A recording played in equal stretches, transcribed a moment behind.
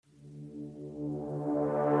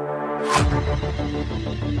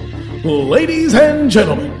Ladies and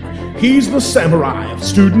gentlemen, he's the samurai of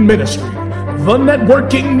student ministry, the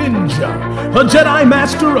networking ninja, a Jedi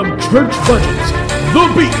master of church budgets, the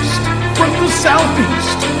beast from the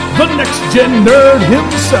southeast, the next-gen nerd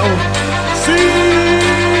himself, CJ!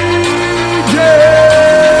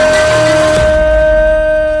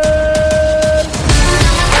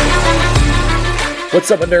 What's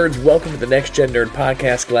up, my nerds? Welcome to the Next Gen Nerd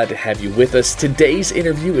Podcast. Glad to have you with us. Today's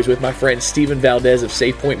interview is with my friend Steve Valdez of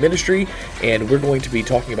Safe Point Ministry, and we're going to be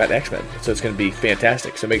talking about X-Men, so it's going to be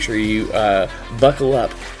fantastic. So make sure you buckle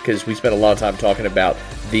up, because we spent a lot of time talking about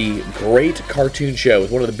the great cartoon show.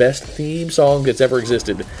 It's one of the best theme songs that's ever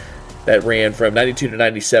existed, that ran from 92 to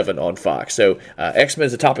 97 on Fox. So X-Men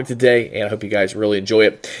is the topic today, and I hope you guys really enjoy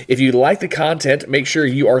it. If you like the content, make sure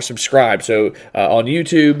you are subscribed. So on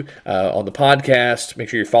YouTube, on the podcast, make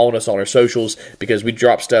sure you're following us on our socials, because we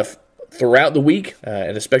drop stuff throughout the week,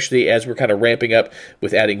 and especially as we're kind of ramping up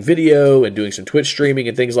with adding video and doing some Twitch streaming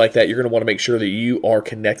and things like that, you're going to want to make sure that you are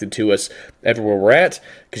connected to us everywhere we're at,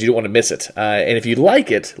 because you don't want to miss it. And if you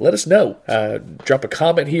like it, let us know. Drop a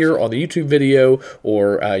comment here on the YouTube video,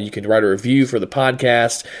 or you can write a review for the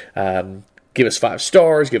podcast. Give us 5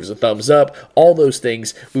 stars, give us a thumbs up, all those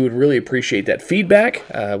things. We would really appreciate that feedback.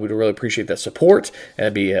 We'd really appreciate that support, and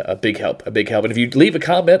it'd be a big help, And if you leave a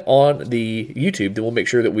comment on the YouTube, then we'll make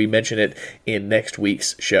sure that we mention it in next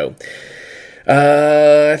week's show.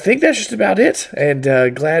 I think that's just about it, and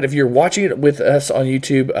glad if you're watching it with us on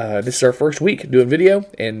YouTube. This is our first week doing video,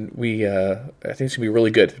 and I think it's going to be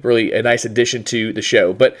really good, really a nice addition to the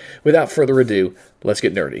show. But without further ado, let's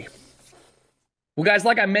get nerdy. Well, guys,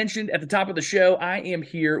 like I mentioned at the top of the show, I am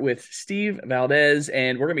here with Steve Valdez,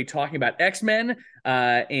 and we're going to be talking about X-Men,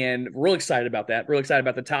 and real excited about that. Real excited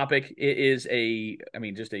about the topic. It is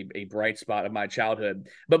just a bright spot of my childhood.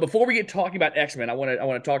 But before we get talking about X-Men, I want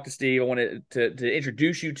to talk to Steve. I want to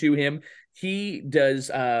introduce you to him. He does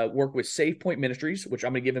work with Safe Point Ministries, which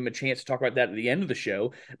I'm going to give him a chance to talk about that at the end of the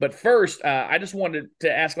show. But first, I just wanted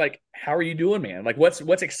to ask, how are you doing, man? What's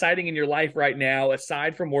exciting in your life right now,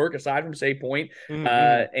 aside from work, aside from Safe Point?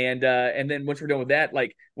 Mm-hmm. And then once we're done with that,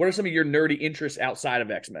 what are some of your nerdy interests outside of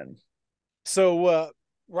X-Men? So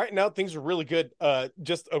right now things are really good.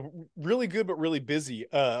 Just a really good but really busy.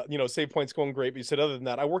 Save Point's going great. But you said other than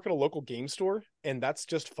that, I work at a local game store, and that's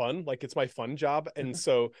just fun. It's my fun job. And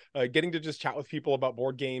so getting to just chat with people about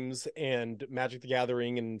board games and Magic the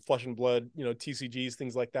Gathering and Flesh and Blood, TCGs,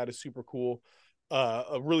 things like that is super cool.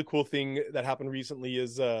 A really cool thing that happened recently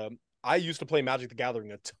is I used to play Magic the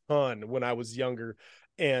Gathering a ton when I was younger,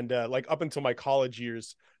 and up until my college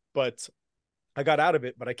years, but I got out of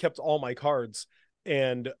it, but I kept all my cards.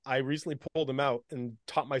 And I recently pulled them out and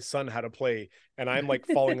taught my son how to play. And I'm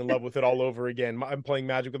falling in love with it all over again. I'm playing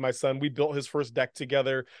Magic with my son. We built his first deck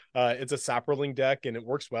together. It's a Saproling deck, and it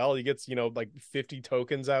works well. He gets, 50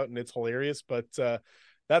 tokens out, and it's hilarious. But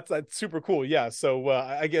that's super cool. Yeah. So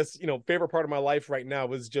I guess, favorite part of my life right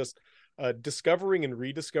now is just discovering and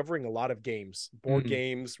rediscovering a lot of games, board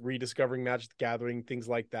games, rediscovering Magic the Gathering, things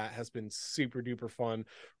like that has been super duper fun.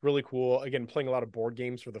 Really cool. Again, playing a lot of board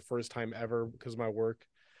games for the first time ever because of my work.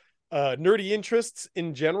 Nerdy interests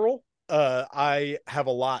in general. I have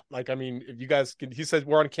a lot. If you guys can, he says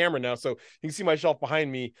we're on camera now, so you can see my shelf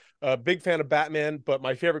behind me. Big fan of Batman, but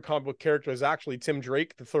my favorite comic book character is actually Tim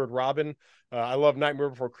Drake, the third Robin. I love Nightmare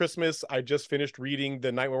Before Christmas. I just finished reading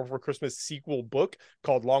the Nightmare Before Christmas sequel book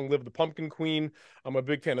called Long Live the Pumpkin Queen. I'm a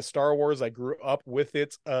big fan of Star Wars. I grew up with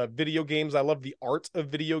it. Video games. I love the art of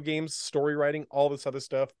video games, story writing, all this other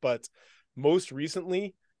stuff. But most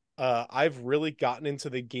recently, I've really gotten into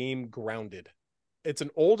the game Grounded. It's an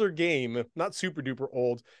older game, not super duper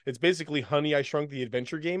old. It's basically Honey, I Shrunk the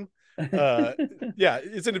Adventure game. Yeah,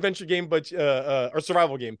 it's an adventure game, but or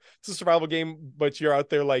survival game. It's a survival game, but you're out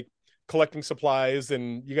there collecting supplies,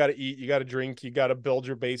 and you got to eat, you got to drink, you got to build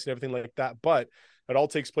your base and everything like that. But it all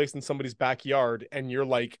takes place in somebody's backyard, and you're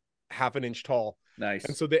half an inch tall. Nice.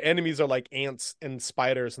 And so the enemies are like ants and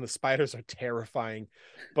spiders, and the spiders are terrifying.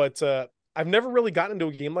 But I've never really gotten into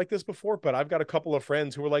a game like this before, but I've got a couple of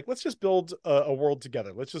friends who are let's just build a world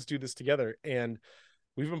together. Let's just do this together. And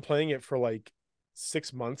we've been playing it for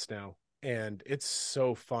 6 months now, and it's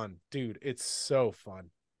so fun, dude. It's so fun.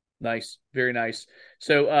 Nice. Very nice.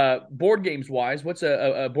 So board games wise, what's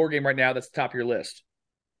a board game right now that's top of your list?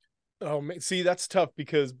 Oh, see, that's tough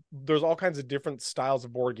because there's all kinds of different styles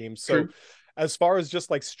of board games. So True. As far as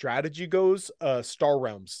just strategy goes, Star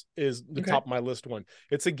Realms is the top of my list one.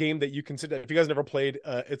 It's a game that you can sit. If you guys never played,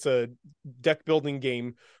 it's a deck building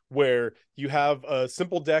game where you have a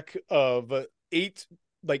simple deck of 8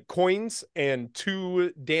 like coins and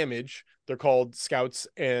 2 damage. They're called scouts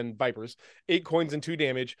and vipers. 8 coins and 2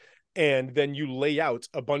 damage, and then you lay out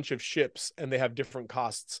a bunch of ships, and they have different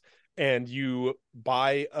costs. And you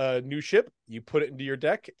buy a new ship, you put it into your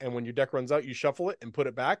deck, and when your deck runs out, you shuffle it and put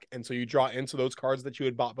it back. And so you draw into those cards that you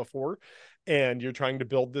had bought before, and you're trying to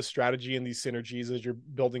build this strategy and these synergies as you're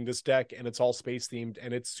building this deck, and it's all space themed,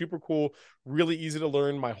 and it's super cool, really easy to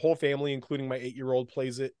learn. My whole family, including my 8-year-old,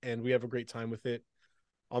 plays it, and we have a great time with it.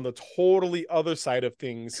 On the totally other side of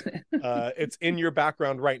things, it's in your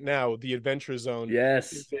background right now. The Adventure Zone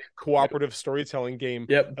Yes. is a cooperative storytelling game.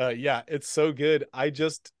 Yep. Yeah, it's so good. I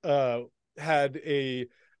just had a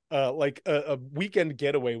weekend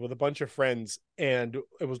getaway with a bunch of friends, and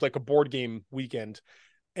it was like a board game weekend.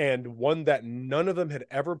 And one that none of them had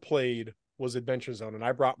ever played was Adventure Zone, and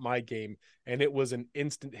I brought my game, and it was an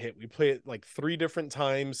instant hit. We played it like 3 different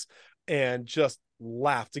times and just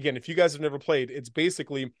laughed. Again, if you guys have never played, it's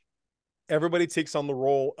basically everybody takes on the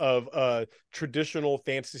role of a traditional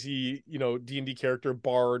fantasy, D&D character,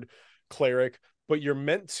 bard, cleric, but you're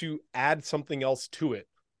meant to add something else to it.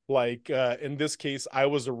 Like in this case, I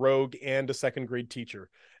was a rogue and a 2nd grade teacher,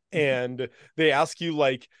 and they ask you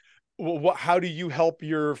like, how do you help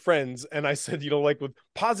your friends? And I said, like with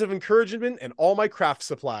positive encouragement and all my craft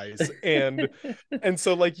supplies. And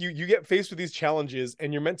so like you get faced with these challenges,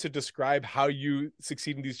 and you're meant to describe how you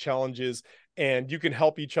succeed in these challenges, and you can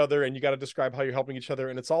help each other, and you got to describe how you're helping each other.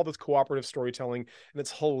 And it's all this cooperative storytelling, and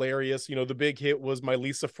it's hilarious. The big hit was my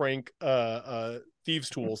Lisa Frank thieves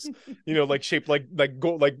tools, like shaped like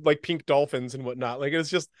gold, like pink dolphins and whatnot. Like it's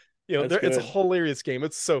just, it's a hilarious game.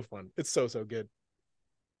 It's so fun. It's so good.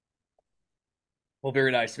 Well,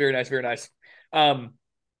 very nice, very nice, very nice.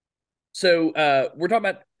 So we're talking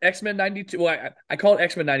about X-Men 92. Well, I call it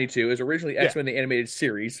X-Men 92. It was originally X-Men the animated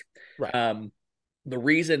series. Right. The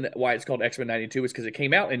reason why it's called X-Men 92 is because it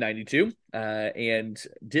came out in 92, and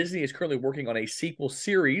Disney is currently working on a sequel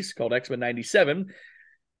series called X-Men 97,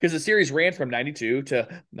 because the series ran from 92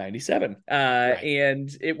 to 97. Right. And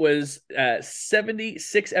it was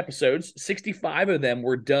 76 episodes. 65 of them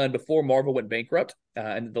were done before Marvel went bankrupt.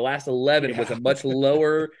 And the last 11 was a much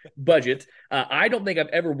lower budget. I don't think I've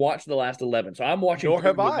ever watched the last 11. So I'm watching. Nor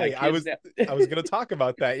have I. I was going to talk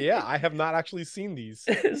about that. Yeah, I have not actually seen these.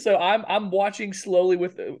 So I'm watching slowly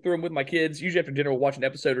through them with my kids. Usually after dinner, we'll watch an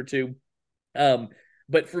episode or two.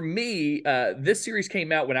 But for me, this series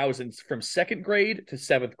came out when I was from 2nd grade to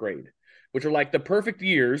 7th grade, which are like the perfect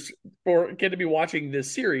years for a kid to be watching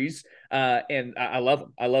this series. And I love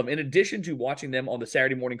them. I love them. In addition to watching them on the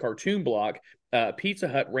Saturday morning cartoon block, Pizza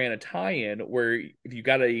Hut ran a tie-in where if you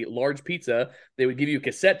got a large pizza, they would give you a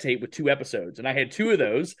cassette tape with 2 episodes. And I had 2 of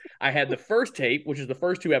those. I had the first tape, which is the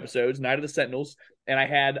first 2 episodes, Night of the Sentinels. And I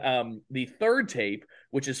had the third tape,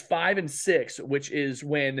 which is 5 and 6, which is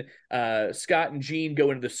when Scott and Jean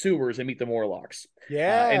go into the sewers and meet the Morlocks.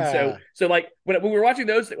 Yeah. And so like when we were watching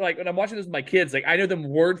those, like when I'm watching those with my kids, like I know them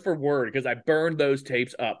word for word because I burned those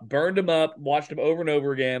tapes up, burned them up, watched them over and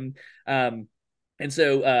over again. And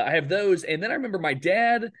so I have those. And then I remember my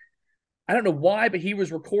dad, I don't know why, but he was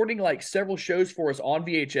recording like several shows for us on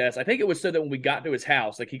VHS. I think it was so that when we got to his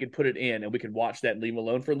house, like he could put it in and we could watch that and leave him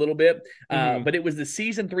alone for a little bit. But it was the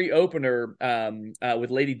season 3 opener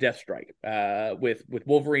with Lady Deathstrike, with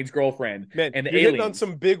Wolverine's girlfriend. Man, and the you're aliens. hitting on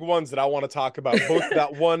some big ones that I want to talk about. Both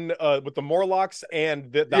that one with the Morlocks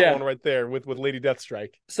and that one right there with Lady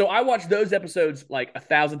Deathstrike. So I watched those episodes like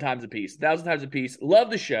 1,000 times a piece. Love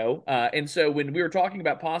the show. And so when we were talking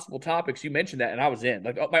about possible topics, you mentioned that, and I was in.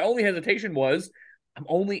 Like my only hesitation was I'm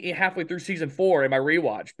only halfway through season 4 in my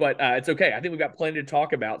rewatch, but it's okay. I think we've got plenty to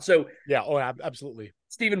talk about. So yeah, absolutely.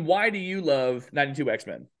 Steven, why do you love 92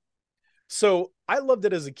 X-Men? So I loved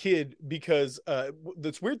it as a kid because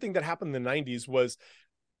this weird thing that happened in the 90s was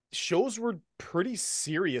shows were pretty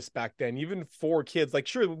serious back then, even for kids. Like,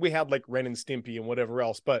 sure, we had like Ren and Stimpy and whatever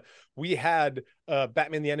else, but we had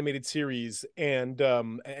Batman the Animated Series and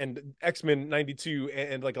X-Men 92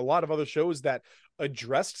 and like a lot of other shows that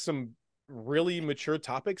addressed some really mature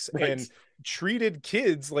topics and treated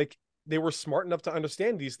kids like they were smart enough to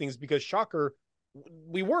understand these things, because shocker,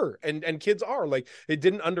 we were, and kids are. Like, it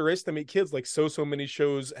didn't underestimate kids like so many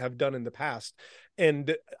shows have done in the past.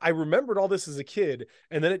 And I remembered all this as a kid,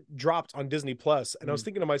 and then it dropped on Disney Plus, and I was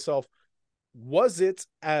thinking to myself, was it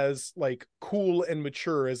as like cool and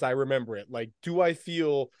mature as I remember it? Like,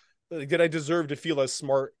 did I deserve to feel as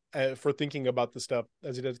smart for thinking about the stuff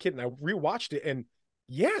as I did as a kid? And I rewatched it, and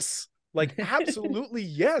yes, like absolutely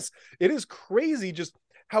yes. It is crazy just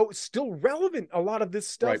how still relevant a lot of this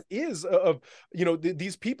stuff is of,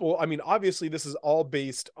 these people. I mean, obviously this is all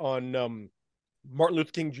based on Martin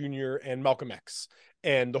Luther King Jr. and Malcolm X.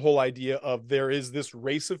 and the whole idea of there is this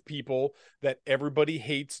race of people that everybody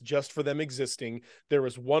hates just for them existing. There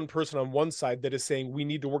is one person on one side that is saying we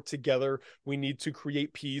need to work together, we need to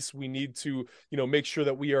create peace, we need to, make sure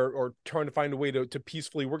that we are trying to find a way to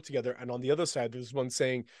peacefully work together. And on the other side, there's one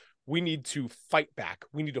saying we need to fight back,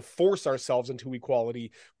 we need to force ourselves into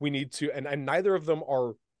equality, we need to, and neither of them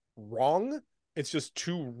are wrong. It's just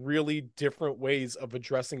two really different ways of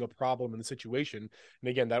addressing a problem in the situation. And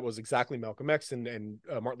again, that was exactly Malcolm X and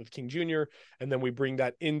Martin Luther King Jr. And then we bring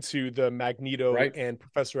that into the Magneto Right. and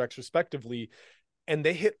Professor X respectively. And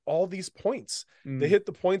they hit all these points. They Mm. hit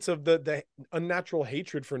the points of the unnatural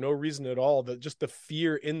hatred for no reason at all. Just the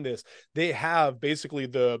fear in this. They have basically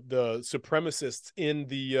the supremacists in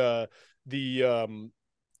the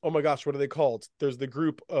oh my gosh, what are they called? There's the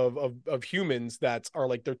group of humans that are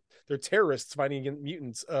like they're terrorists fighting against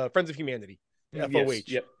mutants. Friends of Humanity, FOH.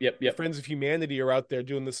 Yes. Yep. Friends of Humanity are out there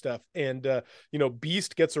doing this stuff, and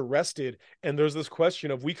Beast gets arrested, and there's this question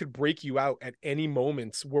of we could break you out at any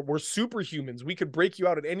moment. We're superhumans. We could break you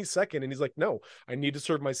out at any second, and he's like, no, I need to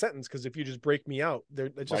serve my sentence because if you just break me out, they're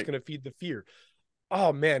just Right. going to feed the fear.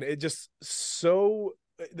 Oh man, it just so.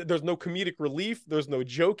 There's no comedic relief. There's no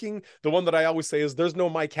joking. The one that I always say is there's no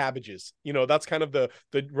my cabbages. That's kind of the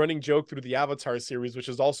running joke through the Avatar series, which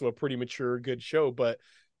is also a pretty mature, good show, but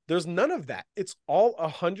there's none of that. It's all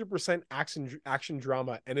 100% action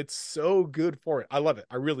drama, and it's so good for it. I love it.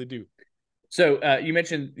 I really do. So you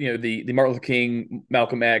mentioned, the Martin Luther King,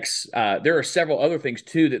 Malcolm X. There are several other things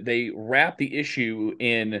too that they wrap the issue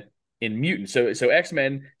in mutants. So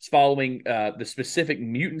X-Men is following the specific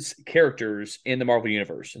mutants characters in the Marvel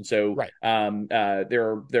universe, and so Right.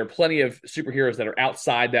 there are plenty of superheroes that are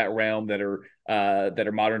outside that realm that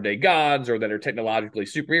are modern day gods or that are technologically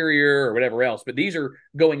superior or whatever else. But these are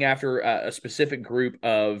going after a specific group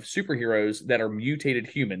of superheroes that are mutated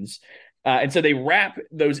humans. And so they wrap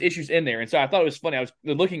those issues in there. And so I thought it was funny. I was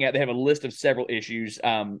looking at, they have a list of several issues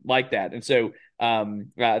like that. And so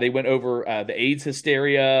they went over the AIDS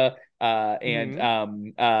hysteria,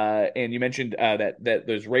 and you mentioned that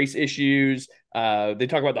those race issues. They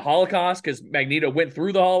talk about the Holocaust because Magneto went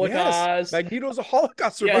through the Holocaust. Yes, Magneto's a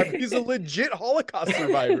Holocaust survivor. Yeah. He's a legit Holocaust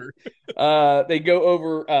survivor. They go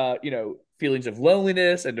over feelings of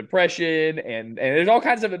loneliness and depression, and there's all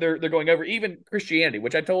kinds of it they're going over, even Christianity,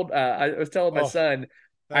 which I was telling my son.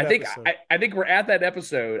 I think we're at that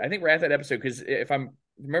episode. I think we're at that episode because if I'm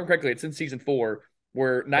remember correctly, it's in season 4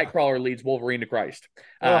 where Nightcrawler leads Wolverine to Christ.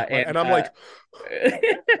 And I'm like,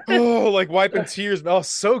 oh, like wiping tears. Oh,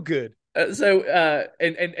 so good. And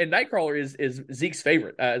Nightcrawler is Zeke's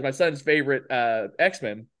favorite, my son's favorite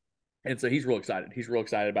X-Men, and so he's real excited. He's real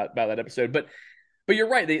excited about that episode. But you're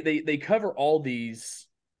right. They cover all these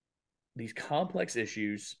complex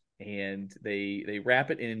issues, and they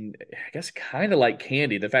wrap it in, I guess, kind of like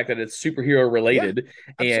candy. The fact that it's superhero related,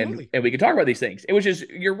 absolutely. and we can talk about these things. Which is,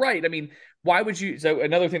 you're right. I mean, why would you? So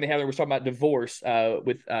another thing they have there was talking about divorce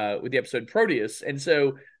with the episode Proteus, and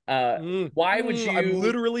so why would you? I'm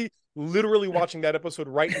literally watching that episode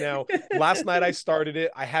right now. Last night I started it.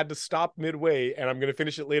 I had to stop midway, and I'm going to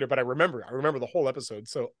finish it later. But I remember the whole episode.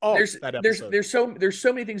 So that episode. There's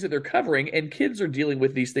so many things that they're covering, and kids are dealing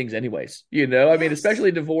with these things anyways. I mean,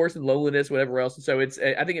 especially divorce and loneliness, whatever else. And so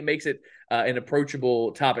I think it makes it an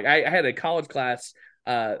approachable topic. I had a college class.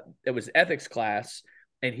 It was ethics class.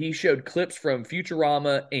 And he showed clips from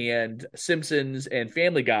Futurama and Simpsons and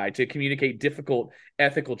Family Guy to communicate difficult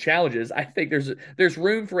ethical challenges. I think there's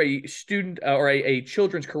room for a student or a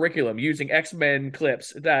children's curriculum using X-Men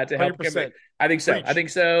clips to help. 100%. I think so. Preach. I think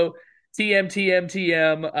so.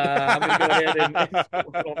 TM. I'm going to go ahead and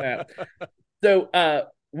work on that. So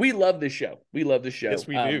we love this show. Yes,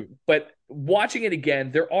 we do. But watching it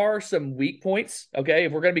again, there are some weak points. Okay,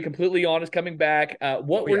 if we're going to be completely honest, coming back,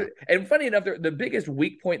 and funny enough, the biggest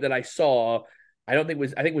weak point that I saw, I think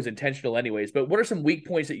was intentional, anyways. But what are some weak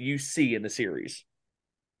points that you see in the series?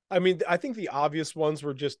 I mean, I think the obvious ones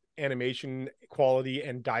were just animation quality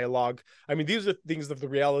and dialogue. I mean, these are things of the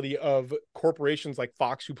reality of corporations like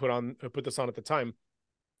Fox who put this on at the time.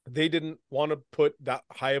 They didn't want to put that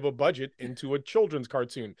high of a budget into a children's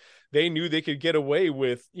cartoon. They knew they could get away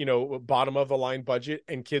with, bottom of the line budget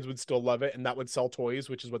and kids would still love it and that would sell toys,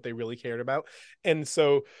 which is what they really cared about. And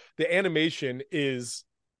so the animation is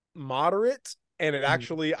moderate, and it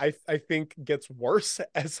actually, I think, gets worse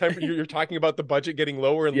as you're talking about the budget getting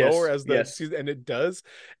lower and lower as the season, and it does.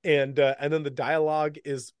 And then the dialogue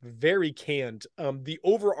is very canned. The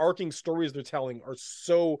overarching stories they're telling are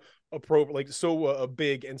so appropriate,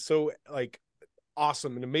 big and so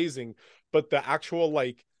awesome and amazing, but the actual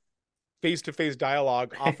face-to-face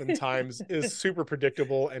dialogue oftentimes is super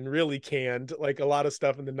predictable and really canned, like a lot of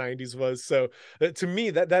stuff in the 90s was. So to me,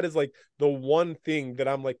 that is like the one thing that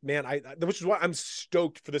I'm like, man, which is why I'm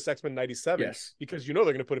stoked for this X-Men 97, Yes. because they're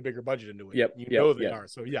going to put a bigger budget into it. Yep. They are.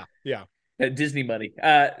 So yeah. Disney money.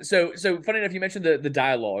 So funny enough, you mentioned the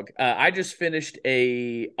dialogue. I just finished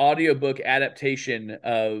a audiobook adaptation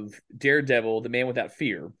of Daredevil, The Man Without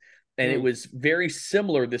Fear, and it was very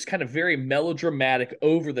similar. This kind of very melodramatic,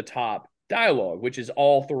 over the top dialogue, which is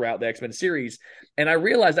all throughout the X-Men series. And I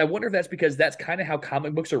realized, I wonder if that's because that's kind of how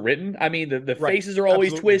comic books are written. I mean, the faces are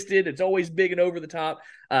always twisted. It's always big and over the top.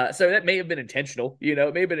 So that may have been intentional.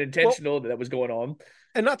 It may have been intentional that was going on.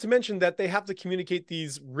 And not to mention that they have to communicate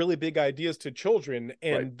these really big ideas to children,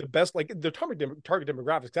 and the best, like the target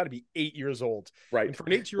demographics got to be 8 years old. Right. And for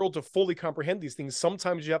an 8-year-old to fully comprehend these things,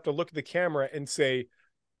 sometimes you have to look at the camera and say,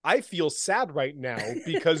 I feel sad right now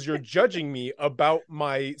because you're judging me about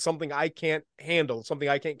something I can't handle, something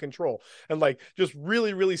I can't control. And like just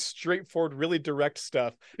really, really straightforward, really direct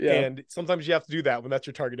stuff. Yeah. And sometimes you have to do that when that's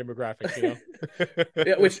your target demographic,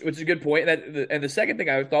 Yeah, which is a good point. And the second thing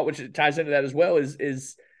I thought, which ties into that as well, is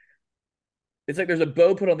it's like there's a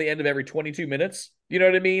bow put on the end of every 22 minutes. You know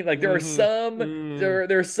what I mean? Like there are some there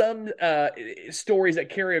are some stories that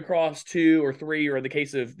carry across 2 or 3, or in the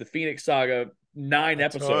case of the Phoenix Saga, 9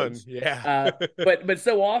 episodes. Yeah. But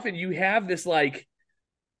so often you have this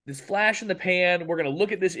flash in the pan. We're going to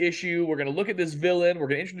look at this issue. We're going to look at this villain. We're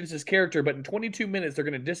going to introduce this character. But in 22 minutes, they're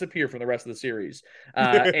going to disappear from the rest of the series.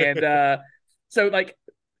 So like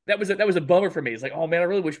that was a bummer for me. It's like, oh man, I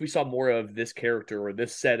really wish we saw more of this character or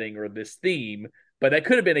this setting or this theme. But that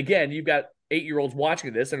could have been, again, you've got 8-year-olds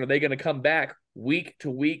watching this, and are they going to come back week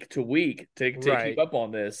to week to week to keep up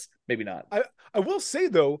on this? Maybe not. I will say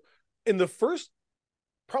though, in the first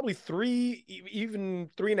probably 3, even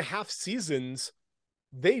 3.5 seasons,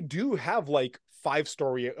 they do have like 5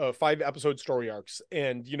 episode story arcs,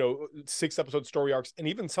 and 6 episode story arcs, and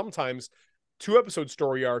even sometimes 2 episode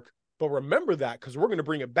story arc. But remember that, because we're going to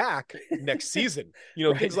bring it back next season,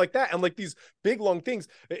 things like that. And like these big, long things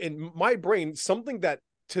in my brain, something that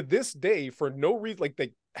to this day, for no reason,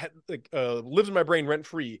 lives in my brain rent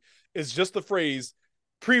free, is just the phrase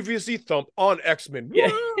previously thump on X-Men. Yeah.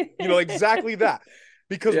 Exactly that.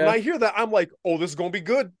 Because when I hear that, I'm like, oh, this is going to be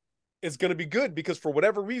good. It's going to be good, because for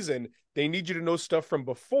whatever reason, they need you to know stuff from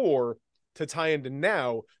before to tie into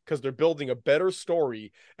now, because they're building a better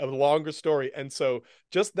story, a longer story. And so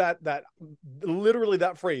just that literally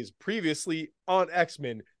that phrase, previously on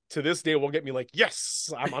X-Men, to this day will get me like,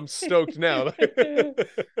 yes, I'm stoked now.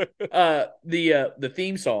 The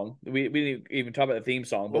theme song, we didn't even talk about the theme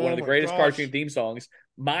song, but one of the greatest cartoon theme songs.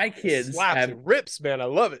 My kids it rips, man. I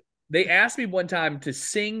love it. They asked me one time to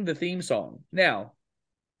sing the theme song. Now,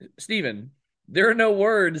 Steven, there are no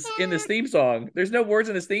words in this theme song. There's no words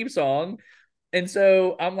in this theme song. And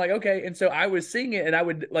so I'm like, okay. And so I was singing it, and I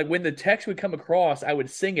would, like, when the text would come across, I would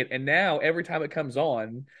sing it. And now every time it comes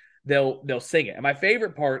on, they'll sing it. And my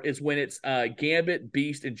favorite part is when it's Gambit,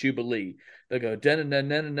 Beast, and Jubilee. They'll go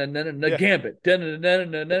Gambit,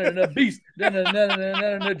 Beast,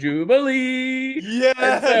 Jubilee.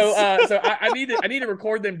 Yes. So I need to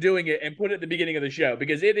record them doing it and put it at the beginning of the show,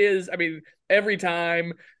 because it is, I mean, every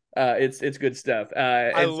time it's good stuff.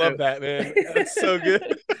 I love that, man. That's so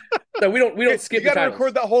good. So we don't skip. You gotta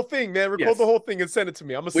record that whole thing, man. Record the whole thing and send it to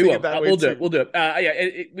me. I'm gonna sing it that way. We'll do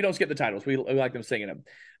it. We don't skip the titles. We like them singing them.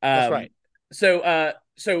 That's right.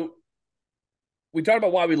 So we talked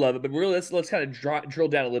about why we love it, but really let's kind of drill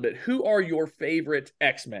down a little bit. Who are your favorite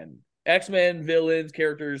X-Men villains,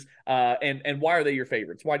 characters, and why are they your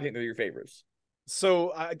favorites? Why do you think they're your favorites?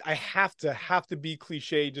 So I have to be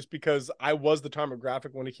cliche, just because I was the demographic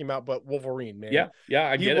when it came out, but Wolverine, man.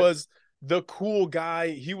 Yeah, he was the cool guy.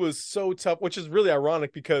 He was so tough, which is really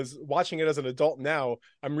ironic, because watching it as an adult now,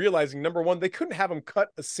 I'm realizing, number one, they couldn't have him cut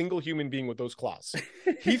a single human being with those claws.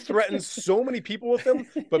 He threatens so many people with them,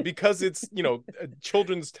 but because it's,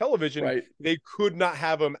 children's television, they could not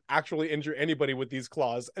have him actually injure anybody with these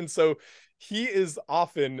claws. And so he is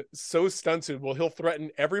often so stunted. Well, he'll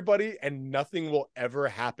threaten everybody and nothing will ever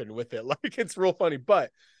happen with it. Like, it's real funny,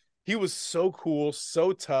 but he was so cool,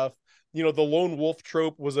 so tough. The lone wolf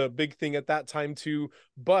trope was a big thing at that time too,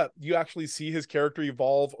 but you actually see his character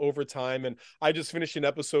evolve over time. And I just finished an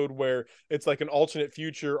episode where it's like an alternate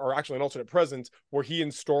future, or actually an alternate present, where he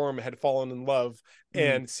and Storm had fallen in love,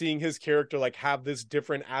 and seeing his character like have this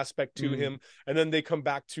different aspect to him. And then they come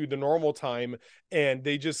back to the normal time, and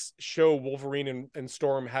they just show Wolverine and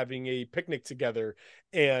Storm having a picnic together,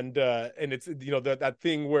 and it's, you know, that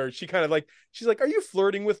thing where she's like, are you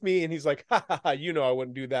flirting with me? And he's like, ha ha ha, you know I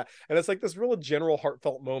wouldn't do that. And it's like this real general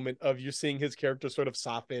heartfelt moment of you seeing his character sort of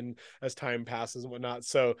soften as time passes and whatnot.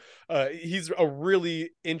 So he's a really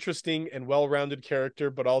interesting and well-rounded character,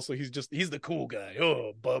 but also he's the cool guy.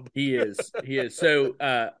 Oh, bub. He is. He is. So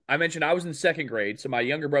I mentioned I was in second grade, so my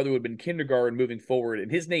younger brother would have been kindergarten moving forward,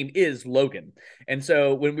 and his name is Logan. And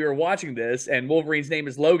so when we were watching this and Wolverine's name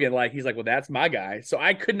is Logan, like he's like, well, that's my guy. So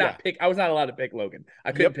I could not pick. I was not allowed to pick Logan.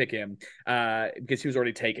 I couldn't pick him because he was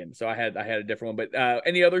already taken. So I had a different one. But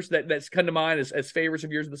any others that's come to mind as favorites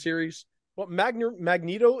of yours of the series? Well,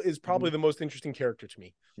 Magneto is probably the most interesting character to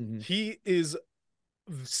me. Mm-hmm. He is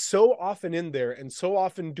so often in there and so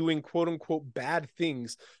often doing quote unquote bad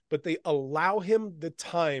things, but they allow him the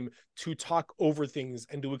time to talk over things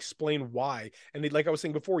and to explain why. And like I was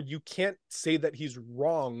saying before, you can't say that he's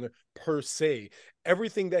wrong per se.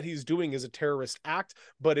 Everything that he's doing is a terrorist act,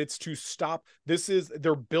 but it's to stop.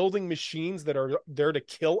 They're building machines that are there to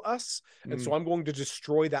kill us. And so I'm going to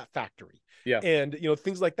destroy that factory. Yeah. And, you know,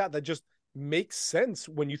 things like that just makes sense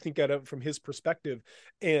when you think at it from his perspective.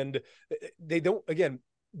 And they don't, again,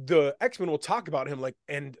 the X-Men will talk about him like,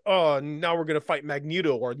 and now we're gonna fight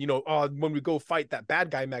Magneto, or, you know, when we go fight that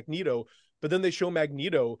bad guy Magneto. But then they show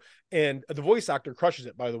Magneto, and the voice actor crushes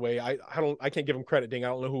it, by the way. I can't give him credit, dang, I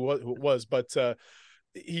don't know who it was, but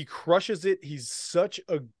he crushes it. He's such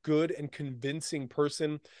a good and convincing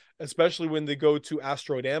person, especially when they go to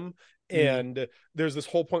Asteroid M. And there's this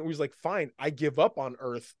whole point where he's like, fine, I give up on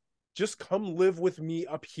Earth, just come live with me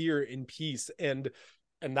up here in peace. And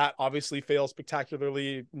that obviously fails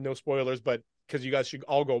spectacularly. No spoilers, but because you guys should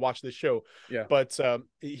all go watch this show. Yeah. But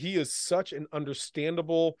he is such an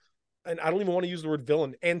understandable, and I don't even want to use the word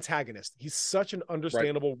villain, antagonist. He's such an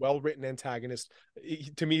understandable, well-written antagonist.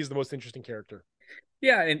 To me, he's the most interesting character.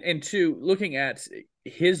 Yeah, and two, looking at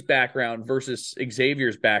his background versus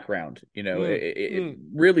Xavier's background, you know, it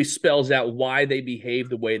really spells out why they behave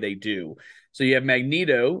the way they do. So you have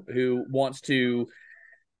Magneto, who wants to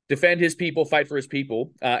defend his people, fight for his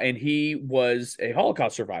people, and he was a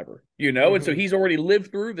Holocaust survivor, you know, and so he's already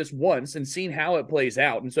lived through this once and seen how it plays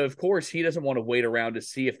out, and so of course he doesn't want to wait around to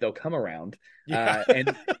see if they'll come around,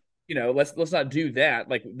 and you know, let's not do that.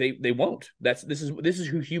 Like they won't. This is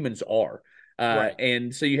who humans are. Right.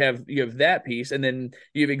 And so you have that piece, and then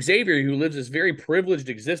you have Xavier, who lives this very privileged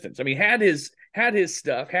existence. I mean, had his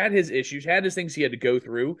stuff, had his issues, had his things he had to go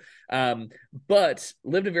through, but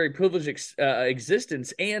lived a very privileged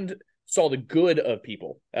existence and saw the good of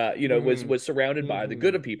people. You know, was surrounded by the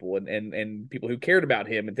good of people and people who cared about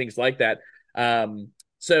him and things like that.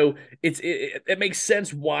 So it makes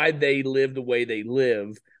sense why they live the way they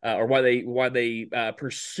live, or why they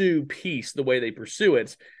pursue peace the way they pursue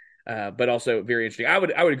it. But also very interesting. I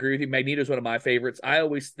would agree with you. Magneto's one of my favorites. I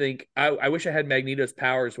always think I wish I had Magneto's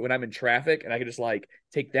powers when I'm in traffic and I could just like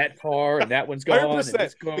take that car and that one's gone.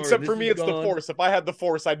 100%. Except for me, it's gone. The Force. If I had the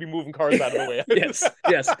Force, I'd be moving cars out of the way.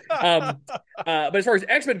 yes. But as far as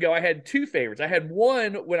X-Men go, I had two favorites. I had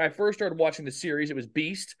one when I first started watching the series. It was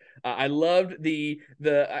Beast. I loved the.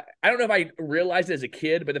 I don't know if I realized it as a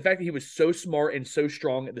kid, but the fact that he was so smart and so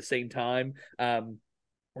strong at the same time.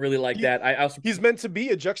 Really like that. He's meant to be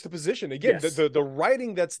a juxtaposition. Again, yes. the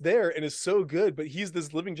writing that's there and is so good, but he's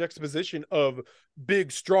this living juxtaposition of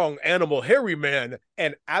big, strong, animal, hairy man,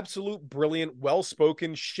 and absolute brilliant,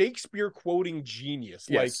 well-spoken, Shakespeare quoting genius.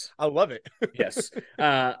 Yes. Like, I love it. Yes.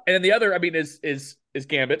 And then the other, I mean, is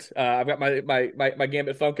Gambit. I've got my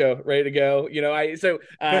Gambit Funko ready to go. You know,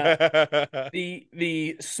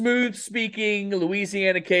 the smooth speaking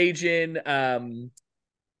Louisiana Cajun.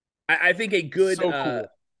 I think a good. So cool.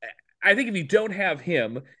 I think if you don't have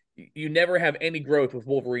him, you never have any growth with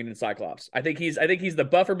Wolverine and Cyclops. I think he's the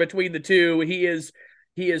buffer between the two. He is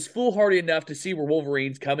foolhardy enough to see where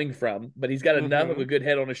Wolverine's coming from, but he's got enough of a good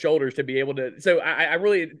head on his shoulders to be able to. So I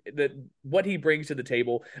really what he brings to the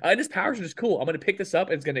table, and his powers are just cool. I'm going to pick this up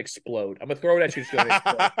and it's going to explode. I'm going to throw it at you. It's going to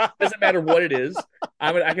explode. Doesn't matter what it is.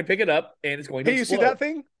 I can pick it up and it's going to. Hey, explode. You see that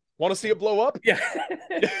thing? Want to see it blow up? Yeah.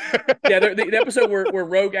 Yeah, the episode where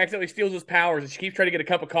Rogue accidentally steals his powers and she keeps trying to get a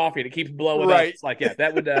cup of coffee and it keeps blowing up. It's like, yeah,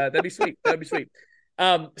 that'd be sweet. That'd be sweet.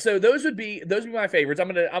 So those would be my favorites. I'm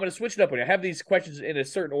gonna switch it up on you. I have these questions in a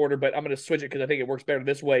certain order, but I'm gonna switch it because I think it works better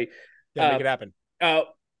this way. Yeah, make it happen.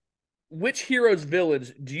 Which heroes,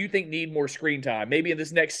 villains do you think need more screen time? Maybe in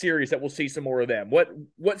this next series that we'll see some more of them.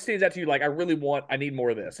 What stands out to you? Like, I need more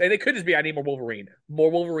of this. And it could just be, I need more Wolverine. But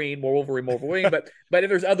if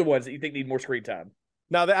there's other ones that you think need more screen time.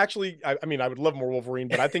 Now, they actually, I mean, I would love more Wolverine,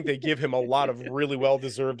 but I think they give him a lot of really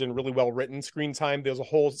well-deserved and really well-written screen time. There's a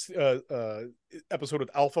whole episode with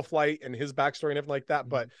Alpha Flight and his backstory and everything like that.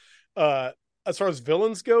 But as far as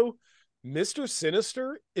villains go, Mr.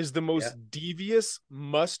 Sinister is the most devious,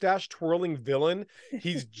 mustache-twirling villain.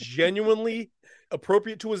 He's genuinely,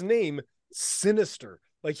 appropriate to his name, sinister.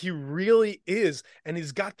 Like, he really is. And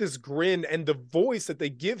he's got this grin, and the voice that they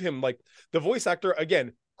give him, like, the voice actor,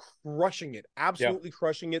 again, crushing it, absolutely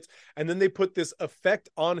crushing it. And then they put this effect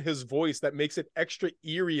on his voice that makes it extra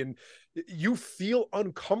eerie, and you feel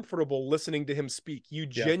uncomfortable listening to him speak. You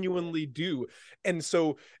genuinely do. And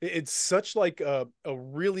so it's such like a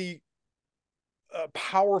really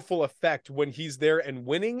powerful effect when he's there and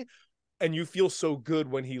winning, and you feel so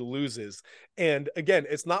good when he loses. And again,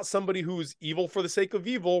 it's not somebody who's evil for the sake of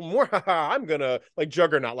evil. I'm gonna, like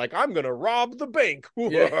Juggernaut, like, I'm gonna rob the bank.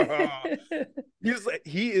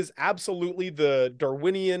 He is absolutely the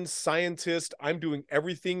Darwinian scientist. I'm doing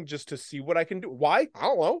everything just to see what I can do. Why? I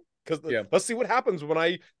don't know. Because let's see what happens when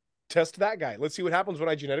I test that guy. Let's see what happens when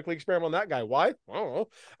I genetically experiment on that guy. Why? I don't know.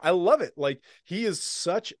 I love it. Like, he is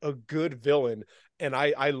such a good villain. And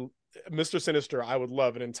I Mr. Sinister, I would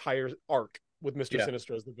love an entire arc with Mr.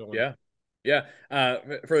 Sinister as the villain.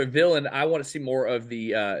 For the villain, I want to see more of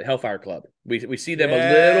the Hellfire Club. We see them a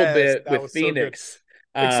little bit with Phoenix.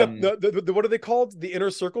 So except the what are they called? The Inner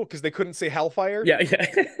Circle, because they couldn't say Hellfire. Yes.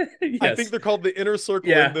 I think they're called the Inner Circle.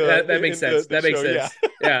 Yeah, that makes sense. That makes sense.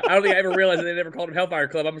 I don't think I ever realized that they never called them Hellfire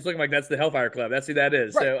Club. I'm just looking like that's the Hellfire Club. That's who that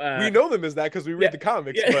is. Right. So we know them as that because we read the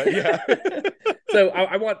comics. But So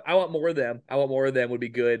I want more of them. I want more of them would be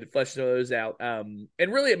good. Flesh those out. And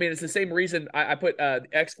really, I mean, it's the same reason I put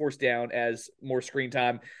X-Force down as more screen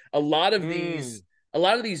time. A lot of these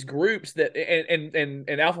groups that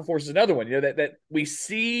and Alpha Force is another one, that we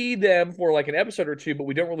see them for like an episode or two, but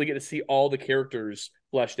we don't really get to see all the characters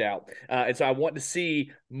fleshed out. And so I want to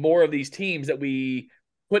see more of these teams that we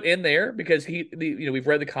put in there, because we've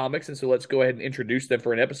read the comics, and so let's go ahead and introduce them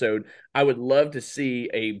for an episode. I would love to see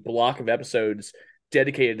a block of episodes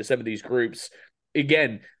dedicated to some of these groups.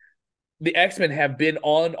 Again, the X-Men have been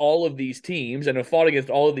on all of these teams and have fought against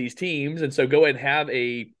all of these teams, and so go ahead and have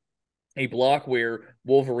a block where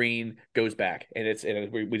Wolverine goes back, and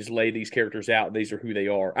we just lay these characters out, and these are who they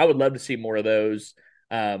are. I would love to see more of those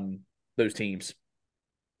teams.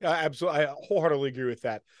 Absolutely. I wholeheartedly agree with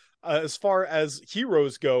that. As far as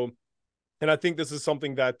heroes go, and I think this is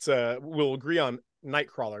something that we'll agree on,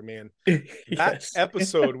 Nightcrawler, man. That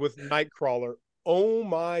episode with Nightcrawler, oh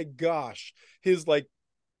my gosh. His like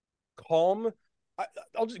calm,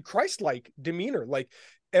 I'll just Christ-like demeanor. Like,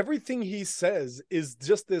 everything he says is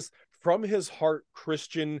just this from his heart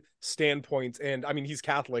Christian standpoint. And I mean, he's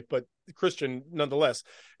Catholic, but Christian nonetheless.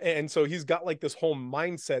 And so he's got like this whole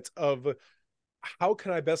mindset of, how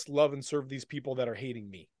can I best love and serve these people that are hating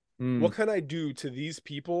me? What can I do to these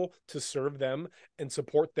people to serve them and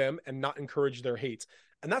support them and not encourage their hate?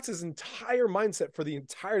 And that's his entire mindset for the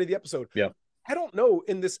entirety of the episode. Yeah. I don't know,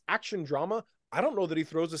 in this action drama, I don't know that he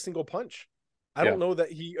throws a single punch. I don't know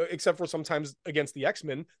that he, except for sometimes against the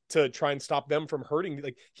X-Men to try and stop them from hurting.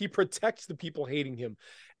 Like, he protects the people hating him.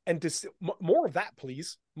 And to more of that,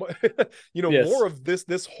 please. More of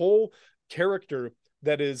this whole character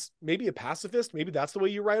that is maybe a pacifist. Maybe that's the way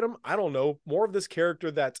you write him. I don't know. More of this character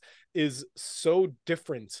that is so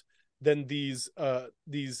different than these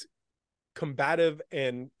combative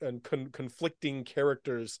and conflicting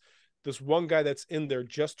characters. This one guy that's in there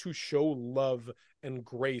just to show love and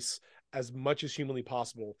grace as much as humanly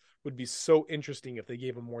possible would be so interesting if they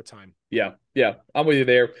gave him more time. Yeah, I'm with you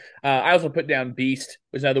there. I also put down Beast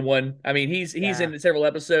was another one. I mean, he's in several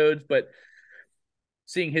episodes, but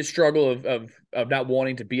seeing his struggle of not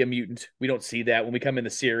wanting to be a mutant, we don't see that when we come in the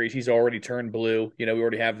series. He's already turned blue. We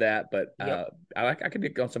already have that. But I could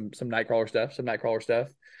get on some Nightcrawler stuff.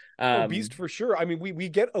 Beast for sure. I mean, we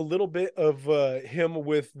get a little bit of him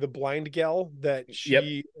with the blind gal that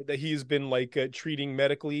he's been like treating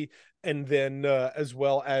medically, and then as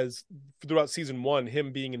well as throughout season 1,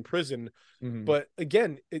 him being in prison. Mm-hmm. But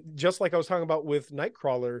again, just like I was talking about with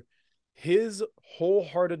Nightcrawler, his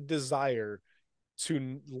wholehearted desire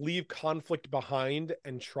to leave conflict behind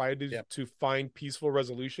and try to find peaceful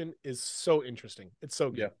resolution is so interesting. It's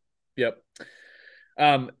so good. Yep.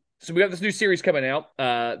 So we got this new series coming out.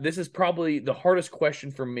 This is probably the hardest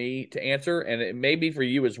question for me to answer, and it may be for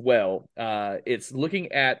you as well. It's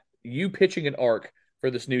looking at you pitching an arc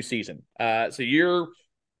for this new season.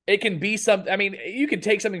 It can be something. I mean, you can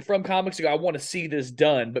take something from comics and go, I want to see this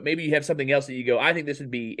done, but maybe you have something else that you go, I think this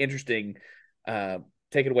would be interesting.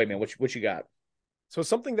 Take it away, man. What you got? So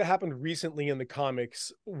something that happened recently in the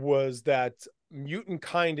comics was that mutant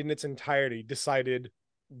kind in its entirety decided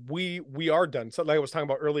we are done. So like I was talking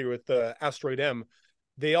about earlier with the Asteroid M,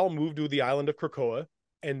 they all moved to the island of Krakoa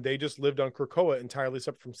and they just lived on Krakoa entirely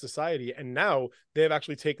separate from society. And now they have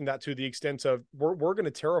actually taken that to the extent of we're going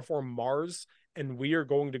to terraform Mars and we are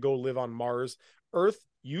going to go live on Mars. Earth,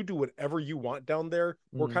 you do whatever you want down there.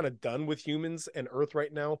 We're kind of done with humans and Earth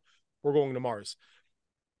right now. We're going to Mars.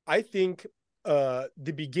 I think the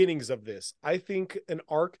beginnings of this, I think an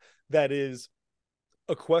arc that is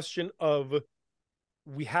a question of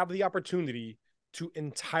we have the opportunity to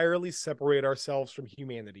entirely separate ourselves from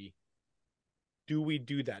humanity. Do we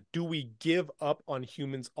do that? Do we give up on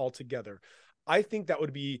humans altogether? I think that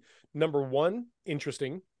would be, number one,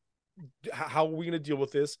 interesting. How are we going to deal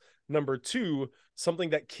with this? Number two, something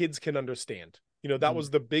that kids can understand. You know, that was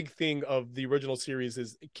the big thing of the original series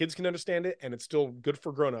is kids can understand it and it's still good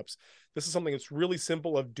for grownups. This is something that's really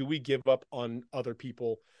simple of, do we give up on other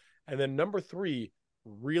people? And then number three,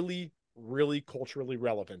 really, really culturally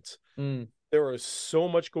relevant. There is so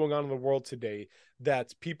much going on in the world today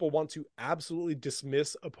that people want to absolutely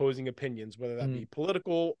dismiss opposing opinions, whether that be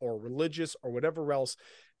political or religious or whatever else.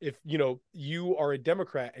 If, you know, you are a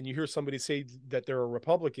Democrat and you hear somebody say that they're a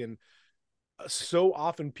Republican, so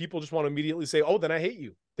often people just want to immediately say, oh, then I hate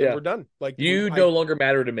you. Then we're done. Like, you no longer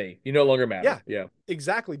matter to me. You no longer matter. Yeah,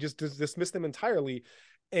 exactly. Just dismiss them entirely.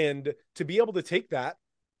 And to be able to take that,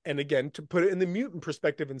 and again, to put it in the mutant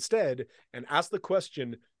perspective instead, and ask the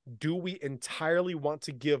question, do we entirely want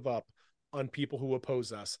to give up on people who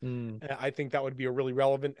oppose us? I think that would be a really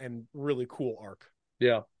relevant and really cool arc.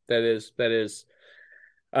 Yeah, that is.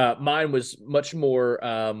 Mine was much more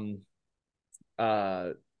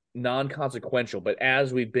non-consequential, but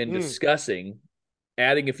as we've been discussing,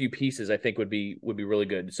 adding a few pieces I think would be really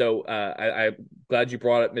good. So I'm glad you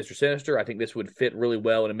brought up Mr. Sinister. I think this would fit really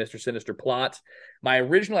well in a Mr. Sinister plot. My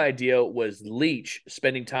original idea was Leech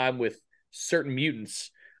spending time with certain mutants.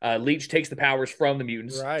 Leech takes the powers from the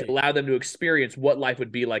mutants to allow them to experience what life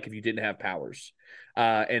would be like if you didn't have powers.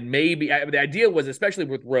 And maybe the idea was, especially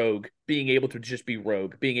with Rogue, being able to just be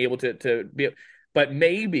Rogue, being able to be, but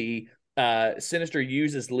maybe Sinister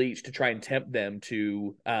uses Leech to try and tempt them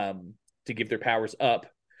to give their powers up.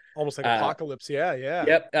 Almost like Apocalypse. Yeah.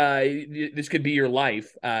 Yep. This could be your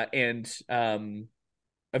life. And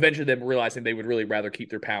eventually them realizing they would really rather keep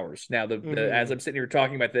their powers. Now, as I'm sitting here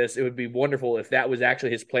talking about this, it would be wonderful if that was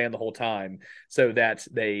actually his plan the whole time, so that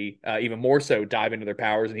they even more so dive into their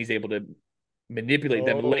powers and he's able to manipulate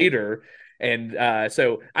them later. And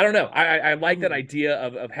so I don't know. I like that idea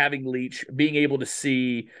of having Leech being able to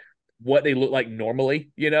see what they look like normally,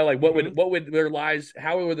 you know, like what would their lives,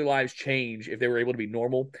 how would their lives change if they were able to be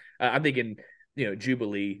normal? I'm thinking, you know,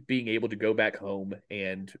 Jubilee being able to go back home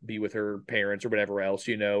and be with her parents or whatever else,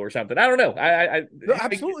 you know, or something. I don't know. No,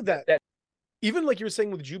 absolutely that. Even like you were saying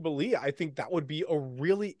with Jubilee, I think that would be a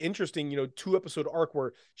really interesting, you know, 2-episode arc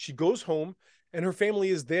where she goes home and her family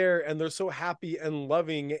is there and they're so happy and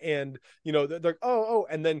loving and, you know, they're like, oh,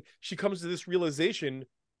 and then she comes to this realization,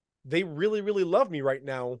 they really, really love me right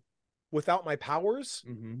now without my powers.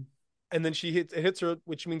 And then it hits her,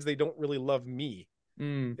 which means they don't really love me.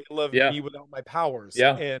 They love me without my powers.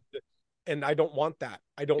 And I don't want that.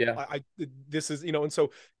 I don't, this is, you know, and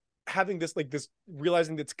so having this, like this,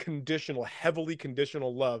 realizing that's conditional, heavily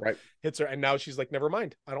conditional love hits her. And now she's like, never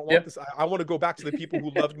mind. I don't want this. I want to go back to the people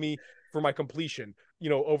who loved me for my completion, you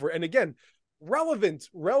know, over. And again, relevant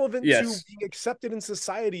to being accepted in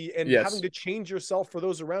society and having to change yourself for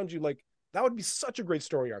those around you. Like, that would be such a great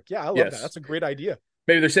story arc. Yeah, I love that. That's a great idea.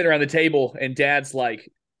 Maybe they're sitting around the table and Dad's like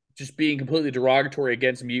just being completely derogatory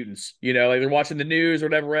against mutants. You know, like they're watching the news or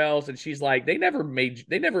whatever else, and she's like, they never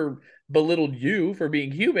belittled you for being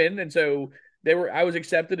human, and so I was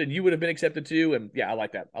accepted, and you would have been accepted too. And yeah, I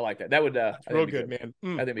like that. That would that's real good, man.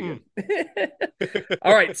 I think it'd be good.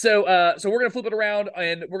 All right, so we're gonna flip it around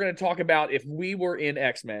and we're gonna talk about if we were in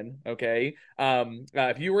X-Men. Okay,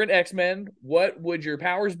 if you were in X-Men, what would your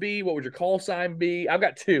powers be? What would your call sign be? I've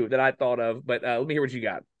got two that I thought of, but let me hear what you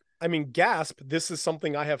got. I mean, gasp, this is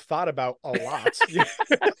something I have thought about a lot.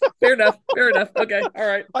 Fair enough. Okay. All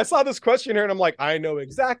right. I saw this question here and I'm like, I know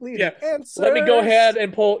exactly the answer. Let me go ahead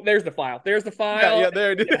and pull. There's the file. Yeah,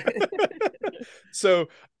 there it is. So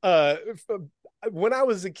when I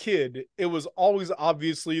was a kid, it was always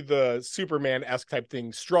obviously the Superman-esque type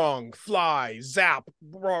thing. Strong, fly, zap,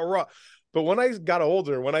 rah, rah. But when I got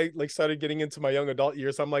older, when I like started getting into my young adult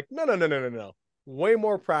years, I'm like, no. Way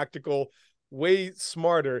more practical, way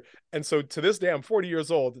smarter. And so to this day, I'm 40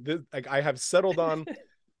 years old. Like I have settled on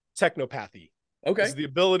technopathy. Okay. is the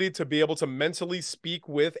ability to be able to mentally speak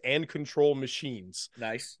with and control machines.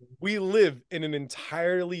 Nice. We live in an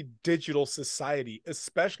entirely digital society,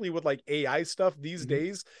 especially with like AI stuff these Mhm.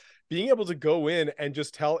 days. Being able to go in and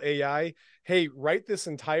just tell AI, hey, write this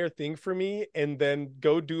entire thing for me and then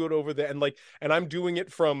go do it over there. And I'm doing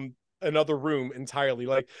it from another room entirely.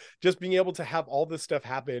 Like, just being able to have all this stuff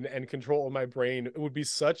happen and control my brain, it would be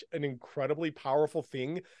such an incredibly powerful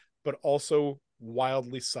thing, but also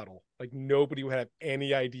wildly subtle. Like, nobody would have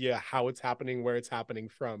any idea how it's happening, where it's happening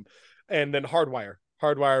from. And then Hardwire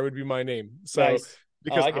would be my name. So Nice. I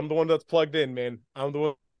because like I'm it. the one that's plugged in, man. I'm the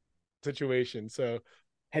one situation. So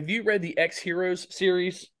Have you read the X Heroes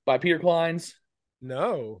series by Peter Clines?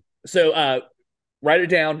 no. So write it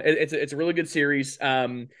down. It's a really good series.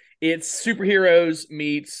 It's superheroes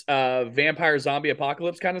meets vampire zombie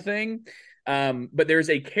apocalypse kind of thing. But there's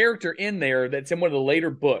a character in there that's in one of the later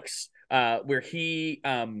books where he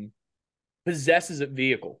possesses a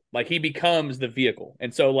vehicle. Like he becomes the vehicle.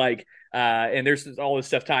 And so and there's all this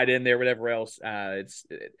stuff tied in there, whatever else.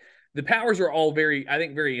 The powers are all I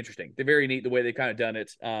think, very interesting. They're very neat the way they've kind of done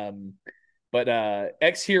it. But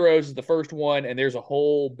X Heroes is the first one, and there's a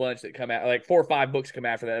whole bunch that come out, like 4 or 5 books come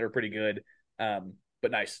after that are pretty good. But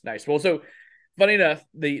nice, nice. Well, so funny enough,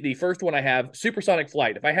 the first one I have, supersonic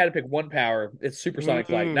flight. If I had to pick one power, it's supersonic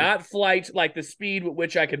flight. Mm, Not flight like the speed with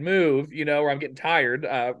which I could move, or I'm getting tired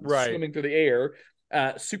right. swimming through the air.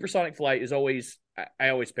 Supersonic flight is always I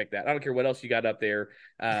always pick that. I don't care what else you got up there.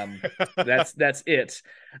 That's it.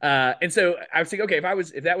 And so I was thinking, okay,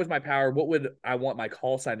 if that was my power, what would I want my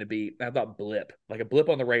call sign to be? And I thought blip, like a blip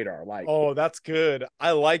on the radar, like Oh, that's good.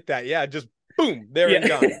 I like that. Yeah, just boom, there and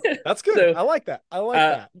yeah. gone. That's good. So I like that. I like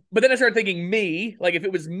uh, that. but then I started thinking me, like if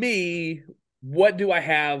it was me, what do I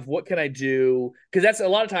have? What can I do? Because that's a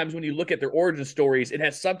lot of times when you look at their origin stories, it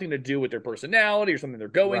has something to do with their personality or something they're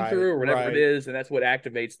going Right, through or whatever it right. is. And that's what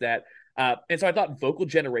activates that. And so I thought vocal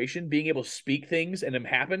generation, being able to speak things and them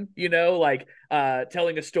happen,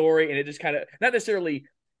 telling a story and it just kind of not necessarily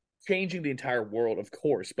changing the entire world, of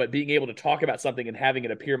course, but being able to talk about something and having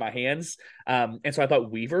it appear in my hands. And so I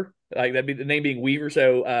thought Weaver, like that'd be the name being Weaver.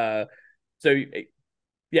 So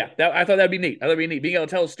yeah, I thought that'd be neat. I thought that'd be neat being able to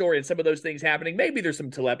tell a story and some of those things happening. Maybe there's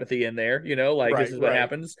some telepathy in there, like this Right, is what right.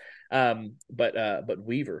 happens. But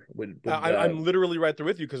Weaver would I'm literally right there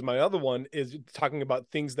with you because my other one is talking about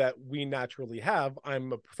things that we naturally have.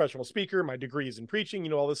 I'm a professional speaker. My degree is in preaching,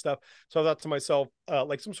 all this stuff. So I thought to myself,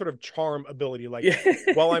 like some sort of charm ability, like yeah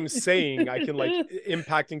while I'm saying, I can like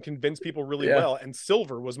impact and convince people really yeah. well. And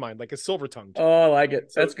silver was mine, like a silver tongued. Oh, I like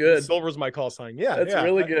it. So That's good. silver's my call sign. Yeah, That's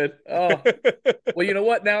really yeah. good. Oh, well, you know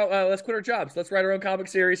what? Now let's quit our jobs. Let's write our own comic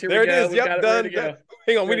series. Here we There it go. is. We've got Yep, it ready done, to done. go.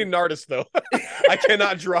 Hang on, we Ready. need an artist though. I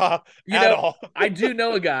cannot draw You at know, all. I do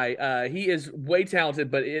know a guy. He is way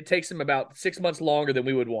talented, but it takes him about 6 months longer than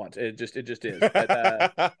we would want. It just is.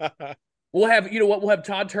 But we'll have, We'll have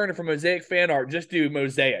Todd Turner from Mosaic Fan Art just do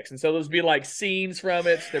mosaics, and so those be like scenes from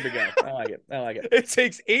it. There we go. I like it. I like It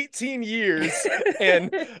takes 18 years and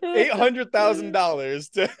it.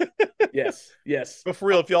 $800,000 to. Yes, yes. But for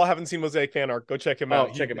real, if y'all haven't seen Mosaic Fan Art, go check him Oh,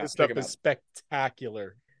 out. check him His out. Check stuff him is out.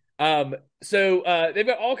 spectacular. So they've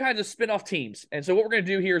got all kinds of spin-off teams. And so what we're going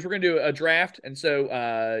to do here is we're going to do a draft. And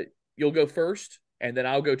so you'll go first, and then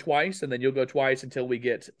I'll go twice, and then you'll go twice until we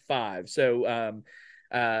get 5. So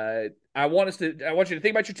I want you to think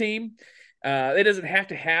about your team. It doesn't have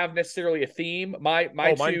to have necessarily a theme. My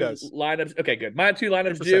Oh, mine two does. lineups. Okay, good. My two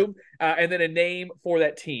lineups 100%. do, and then a name for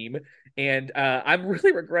that team. And I'm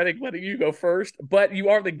really regretting letting you go first, but you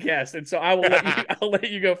are the guest, and so I will let you. I'll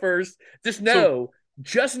let you go first. So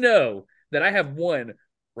Just know that I have one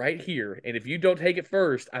right here, and if you don't take it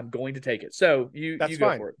first, I'm going to take it. So that's you go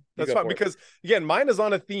fine. for it. You That's go fine for it. because again, mine is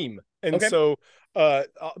on a theme. And Okay, so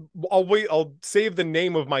I'll wait. I'll save the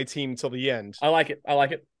name of my team till the end. I like it. I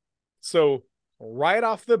like it. So right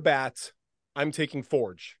off the bat, I'm taking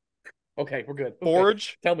Forge. Okay, we're good. Okay,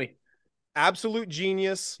 Forge, tell me. absolute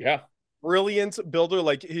genius, Yeah, brilliant builder.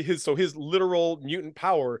 Like his literal mutant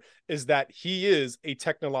power is that he is a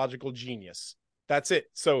technological genius. That's it.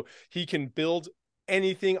 So he can build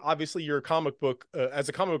anything. Obviously, you're a comic book as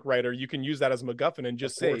a comic book writer, you can use that as a MacGuffin and of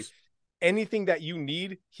just say course. anything that you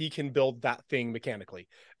need, he can build that thing mechanically.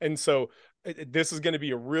 And so this is going to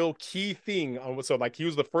be a real key thing on. So like he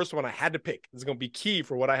was the first one I had to pick. This is going to be key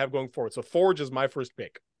for what I have going forward. So Forge is my first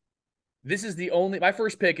pick. This is my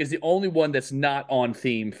first pick is the only one that's not on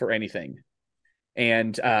theme for anything.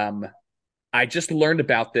 And I just learned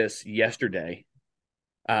about this yesterday.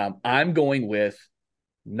 I'm going with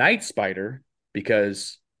Night Spider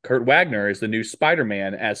because Kurt Wagner is the new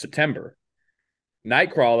Spider-Man as September.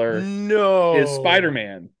 Nightcrawler is No.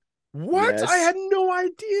 Spider-Man. What? I Yes. had no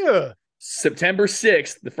idea. September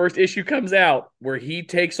 6th, the first issue comes out where he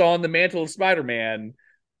takes on the mantle of Spider-Man.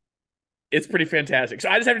 It's pretty fantastic. So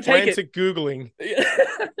I just have to take it. Frantic Googling.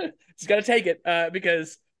 Just got to take it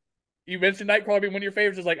because you mentioned Nightcrawler being one of your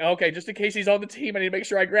favorites. It's like, okay, just in case he's on the team, I need to make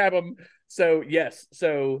sure I grab him. So, yes.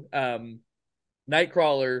 So,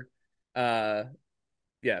 Nightcrawler, uh,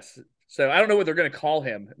 yes. So I don't know what they're going to call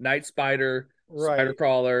him. Night Spider, Spider Right.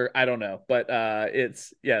 Crawler. I don't know, but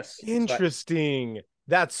it's yes, Interesting.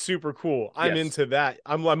 That's super cool. I'm yes, into that.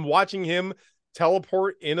 I'm watching him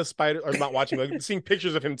teleport in a spider, or not watching, like seeing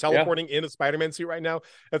pictures of him yeah. teleporting in a Spider-Man suit right now.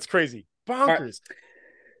 That's crazy. All right. Bonkers.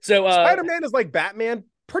 So Spider-Man is like Batman.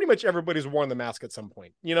 Pretty much everybody's worn the mask at some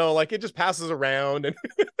point. Like it just passes around and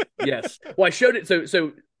yes. Well, I showed it.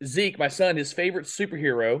 So Zeke, my son, his favorite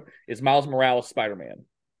superhero is Miles Morales, Spider-Man.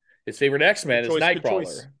 His favorite X-Men is good choice.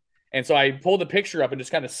 Nightcrawler. And so I pulled the picture up and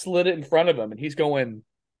just kind of slid it in front of him, and he's going,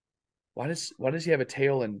 why does he have a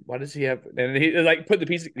tail, and why does he have, and he like put the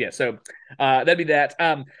piece, yeah. So that'd be that.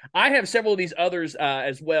 I have several of these others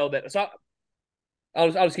as well that, so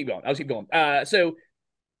I'll just keep going. I'll just keep going. So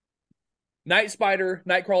Night Spider,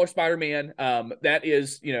 Nightcrawler, Spider-Man. That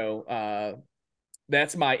is,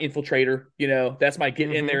 that's my infiltrator. That's my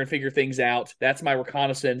get in there and figure things out. That's my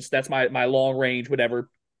reconnaissance. That's my long range, whatever.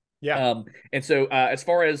 Yeah. And so as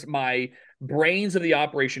far as my brains of the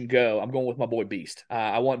operation go, I'm going with my boy Beast.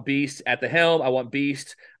 I want Beast at the helm. I want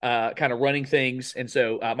Beast kind of running things. And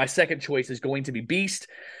so my second choice is going to be Beast.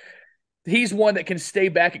 He's one that can stay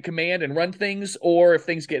back at command and run things, or if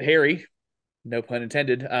things get hairy, no pun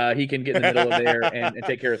intended, he can get in the middle of there and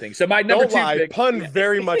take care of things. So my number Don't two lie. pick, Pun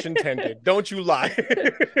very much intended. Don't you lie.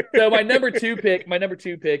 so my number two pick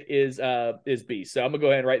is Beast. So I'm gonna go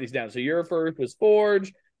ahead and write these down. So your first was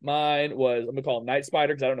Forge. Mine was, I'm gonna call him Night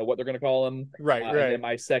Spider because I don't know what they're gonna call him. Right. And then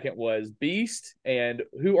my second was Beast. And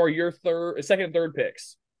who are your second and third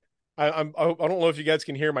picks? I don't know if you guys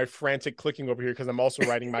can hear my frantic clicking over here because I'm also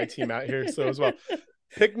writing my team out here. So as well,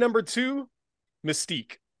 pick number 2,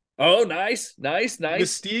 Mystique. Oh, nice.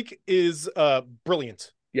 Mystique is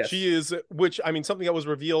brilliant. Yes. She is, which I mean, something that was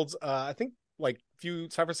revealed, I think like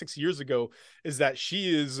 5 or 6 years ago, is that she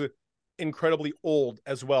is incredibly old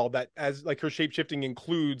as well. That as like her shape shifting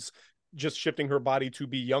includes just shifting her body to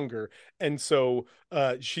be younger, and so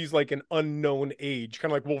she's like an unknown age,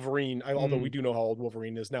 kind of like Wolverine. Although we do know how old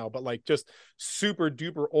Wolverine is now, but like just super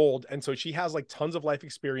duper old. And so she has like tons of life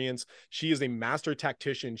experience. She is a master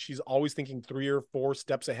tactician. She's always thinking 3 or 4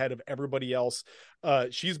 steps ahead of everybody else.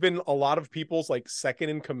 She's been a lot of people's like second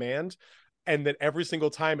in command. And then every single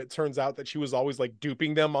time it turns out that she was always like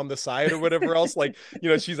duping them on the side or whatever else. Like,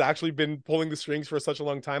 she's actually been pulling the strings for such a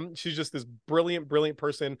long time. She's just this brilliant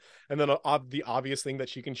person. And then the obvious thing that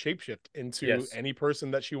she can shapeshift into any person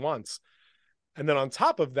that she wants. And then on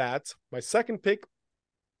top of that, my second pick,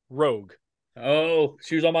 Rogue. Oh,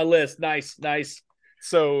 she was on my list. Nice.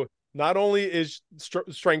 So not only is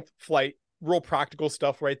strength, flight, real practical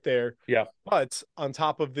stuff right there. Yeah. But on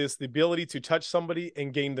top of this, the ability to touch somebody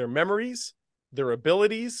and gain their memories, their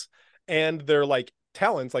abilities, and their like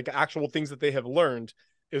talents, like actual things that they have learned,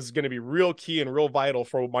 is going to be real key and real vital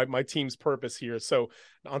for my team's purpose here. So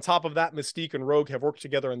on top of that, Mystique and Rogue have worked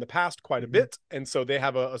together in the past quite a bit. And so they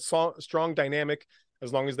have a strong dynamic,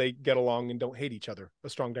 as long as they get along and don't hate each other, a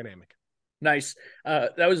strong dynamic. Nice.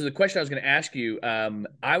 That was the question I was going to ask you.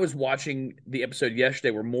 I was watching the episode yesterday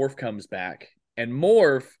where Morph comes back, and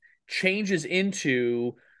Morph changes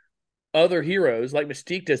into other heroes like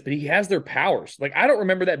Mystique does, but he has their powers. Like, I don't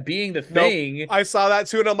remember that being the thing. Nope. I saw that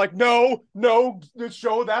too, and I'm like, no, the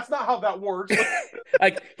show, that's not how that works.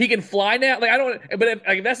 Like, he can fly now. Like, I don't. But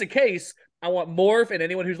if that's the case, I want Morph and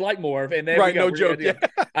anyone who's like Morph. And then right, no joke. Yeah.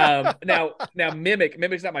 Now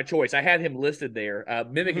Mimic's not my choice. I had him listed there.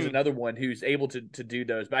 Mimic is another one who's able to do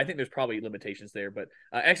those, but I think there's probably limitations there. But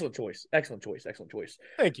excellent choice.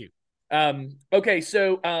 Thank you. Okay,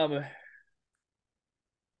 so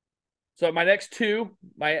my next two,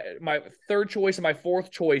 my third choice and my fourth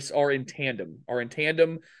choice are in tandem.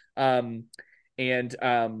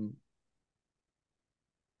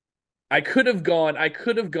 I could have gone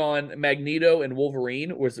Magneto and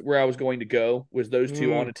Wolverine was where I was going to go, was those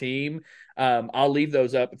two on a team. I'll leave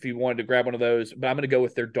those up if you wanted to grab one of those, but I'm going to go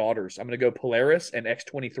with their daughters. I'm going to go Polaris and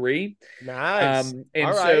X-23. Nice.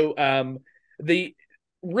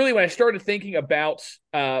 Really, when I started thinking about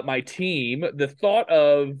my team, the thought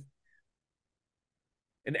of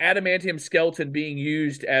an adamantium skeleton being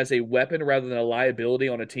used as a weapon rather than a liability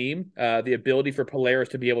on a team. The ability for Polaris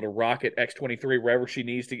to be able to rocket X-23 wherever she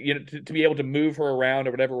needs to, to be able to move her around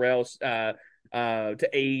or whatever else, to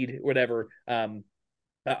aid, whatever.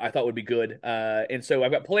 I thought would be good. And so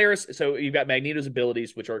I've got Polaris. So you've got Magneto's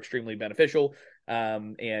abilities, which are extremely beneficial,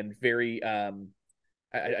 and very.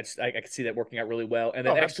 I can see that working out really well. And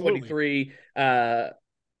then Oh, absolutely. X-23.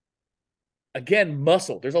 Again,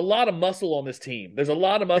 muscle. There's a lot of muscle on this team. There's a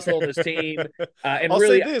lot of muscle on this team, and I'll say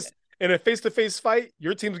really, this: in a face-to-face fight,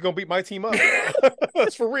 your team's gonna beat my team up.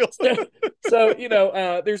 That's for real. so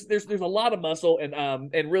there's a lot of muscle,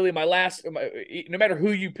 and really no matter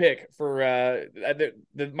who you pick for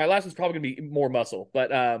my last one's probably gonna be more muscle,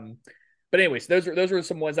 but anyways, those are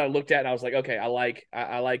some ones I looked at and I was like, okay, I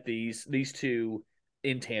like these two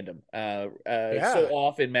in tandem. So Yeah.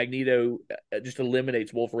 often Magneto just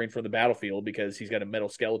eliminates Wolverine from the battlefield because he's got a metal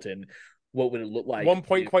skeleton. What would it look At like? one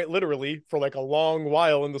point, quite literally, for like a long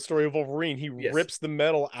while in the story of Wolverine, he Yes. rips the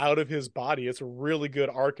metal out of his body. It's a really good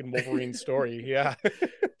arc in Wolverine's story. Yeah.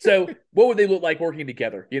 So what would they look like working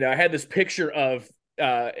together? I had this picture of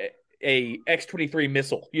a X-23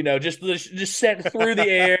 missile, just sent through the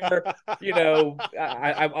air.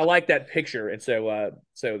 I like that picture, and so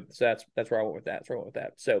that's where I went with that. That's where I went with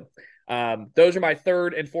that. So those are my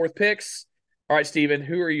third and fourth picks. All right, Steven,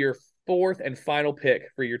 who are your fourth and final pick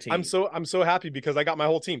for your team? I'm so happy because I got my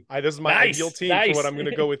whole team. This is my ideal Nice, team for what nice. I'm going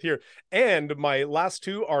to go with here. And my last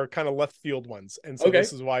two are kind of left field ones, and so Okay.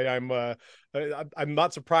 this is why I'm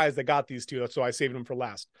not surprised I got these two. So I saved them for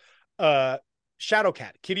last.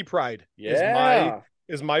 Shadowcat, Kitty Pryde Yeah.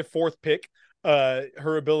 is my fourth pick.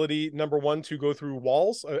 Her ability, number one, to go through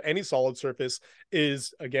walls, any solid surface,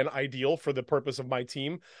 is again ideal for the purpose of my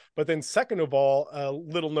team. But then, second of all, a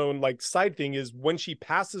little known like side thing is when she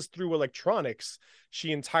passes through electronics,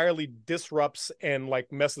 she entirely disrupts and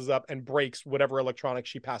like messes up and breaks whatever electronics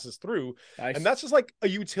she passes through. And Nice. that's just like a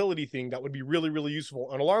utility thing that would be really, really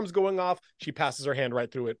useful. An alarm's going off, she passes her hand right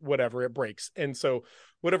through it, whatever, it breaks. And so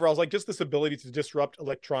whatever, I was like, just this ability to disrupt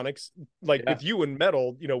electronics, like Yeah. with you and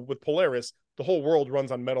metal, with Polaris, the whole world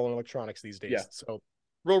runs on metal and electronics these days. Yeah. So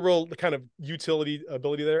real kind of utility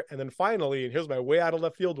ability there. And then finally, and here's my way out of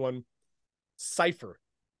left field one, Cypher.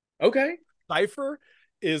 Okay. Cypher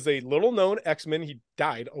is a little known X-Men. He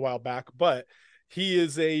died a while back, but he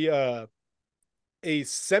is a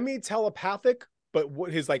semi-telepathic, but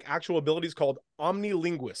what his like actual ability is called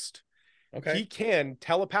omnilinguist. Okay. He can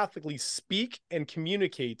telepathically speak and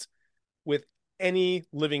communicate with any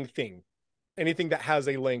living thing, anything that has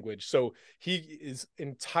a language. So he is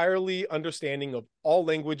entirely understanding of all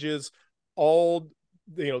languages, all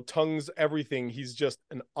tongues, everything. He's just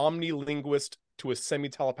an omnilinguist to a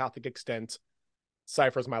semi-telepathic extent.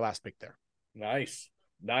 Cypher's my last pick there. Nice.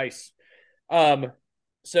 Nice. Um,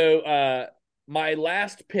 so my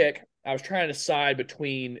last pick, I was trying to decide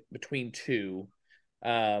between two.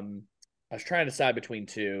 I was trying to decide between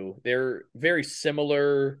two. They're very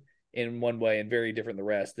similar in one way and very different than the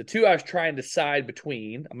rest. The two I was trying to decide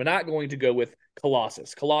between, I'm not going to go with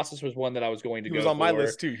Colossus. Colossus was one that I was going to He was go on my for.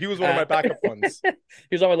 list too. He was one of my backup ones.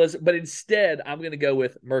 He was on my list, but instead I'm going to go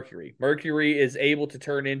with Mercury. Mercury is able to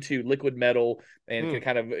turn into liquid metal and can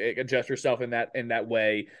kind of adjust herself in that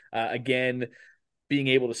way. Again, being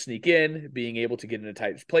able to sneak in, being able to get into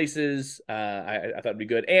tight places, I thought would be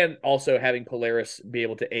good, and also having Polaris be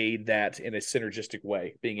able to aid that in a synergistic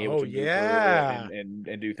way, being able Oh to move her yeah.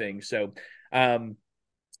 and do things. Um,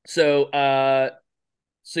 so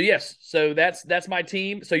yes, so that's my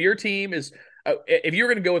team. So your team is. If you were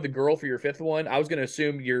going to go with the girl for your fifth one, I was going to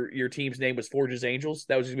assume your team's name was Forge's Angels.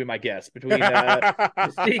 That was just be my guess between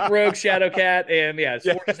Mystique, Rogue, Shadowcat, and it's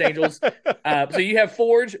Yeah. Forge's Angels. So you have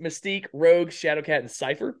Forge, Mystique, Rogue, Shadowcat, and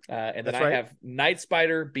Cypher, and then That's I right. have Night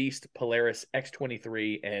Spider, Beast, Polaris,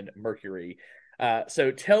 X-23, and Mercury.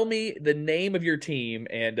 So tell me the name of your team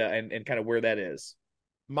and kind of where that is.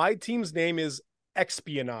 My team's name is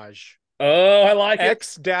Espionage. Oh, I like it.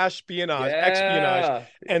 Espionage. Yeah.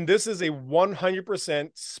 And this is a 100%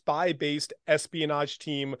 spy-based espionage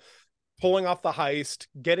team pulling off the heist,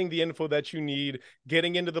 getting the info that you need,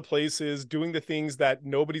 getting into the places, doing the things that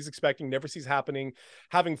nobody's expecting, never sees happening,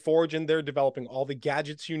 having Forge in there, developing all the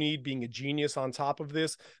gadgets you need, being a genius on top of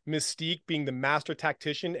this, Mystique being the master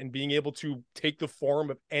tactician and being able to take the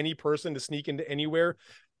form of any person to sneak into anywhere.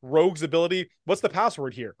 Rogue's ability. What's the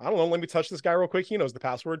password here? I don't know. Let me touch this guy real quick. He knows the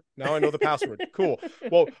password. Now I know the password. Cool.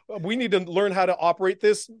 Well, we need to learn how to operate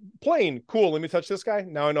this plane. Cool. Let me touch this guy.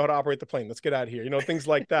 Now I know how to operate the plane. Let's get out of here. Things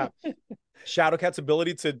like that. Shadowcat's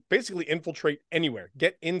ability to basically infiltrate anywhere,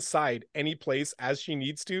 get inside any place as she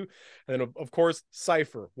needs to. And then, of course,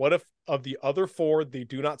 Cypher. What if of the other four, they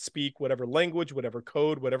do not speak whatever language, whatever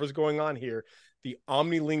code, whatever's going on here? The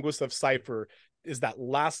omnilinguist of Cypher is that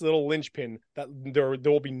last little linchpin that there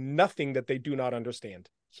will be nothing that they do not understand.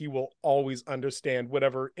 He will always understand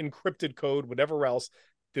whatever encrypted code, whatever else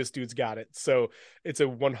this dude's got it. So it's a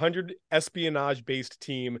 100 espionage based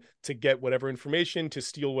team to get whatever information, to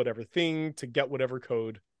steal whatever thing, to get whatever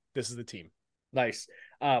code. This is the team. Nice.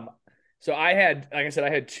 So I had, like I said,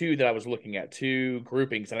 I had two that I was looking at, two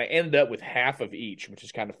groupings, and I ended up with half of each, which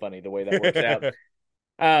is kind of funny the way that works out.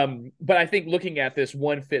 But I think looking at this,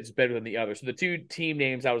 one fits better than the other. So the two team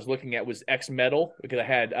names I was looking at was X Metal, because I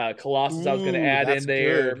had Colossus I was going to add in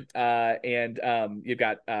there, and you've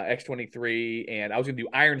got X-23, and I was going to do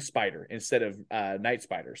Iron Spider instead of Night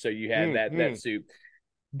Spider. So you had that suit.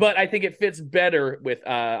 But I think it fits better with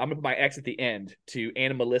I'm gonna put my X at the end to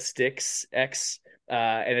Animalistics X,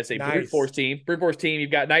 and it's a brute force team. Brute force team.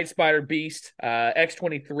 You've got Night Spider, Beast,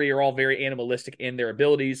 X-23 are all very animalistic in their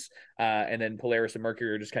abilities, and then Polaris and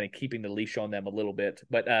Mercury are just kind of keeping the leash on them a little bit.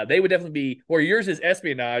 But they would definitely be where yours is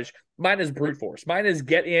espionage. Mine is brute force. Mine is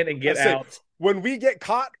get in and get out. When we get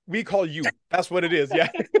caught, we call you. That's what it is. Yeah,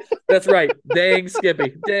 that's right. Dang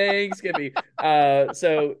Skippy. Dang Skippy.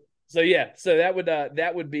 So yeah, so that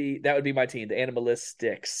would be my team, the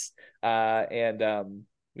Animalistics, and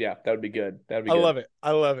yeah, that would be good. That would be.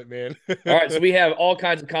 I love it, man. All right, so we have all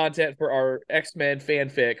kinds of content for our X-Men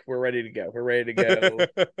fanfic. We're ready to go.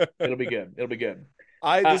 It'll be good.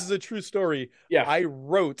 This is a true story. Yeah, I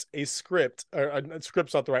wrote a script.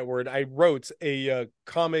 Script's not the right word. I wrote a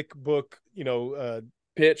comic book,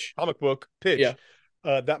 pitch. Comic book pitch. Yeah.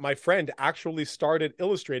 That my friend actually started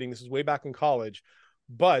illustrating. This is way back in college.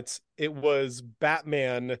 But it was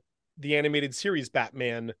Batman, the animated series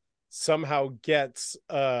Batman, somehow gets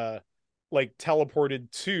teleported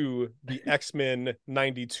to the X-Men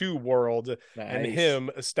 92 world. Nice. And him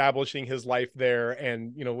establishing his life there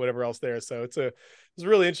and whatever else there. So it's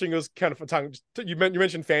really interesting. It was kind of fun time. You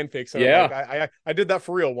mentioned fanfic, so yeah, I did that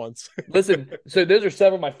for real once. Listen, so those are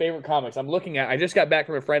several of my favorite comics. I'm looking at. I just got back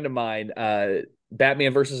from a friend of mine.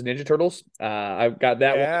 Batman versus Ninja Turtles. I've got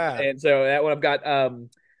that one, and so that one I've got.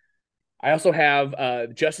 I also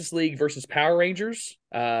have Justice League versus Power Rangers.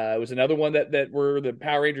 It was another one that where the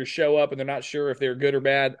Power Rangers show up and they're not sure if they're good or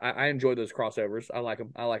bad. I enjoy those crossovers. I like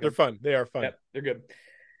them. They're fun. They are fun. Yep, they're good.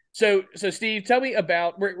 So Steve, tell me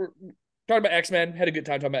about we're talking about X-Men. Had a good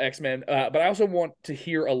time talking about X-Men, but I also want to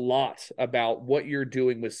hear a lot about what you're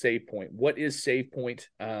doing with Save Point. What is Save Point?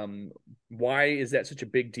 Why is that such a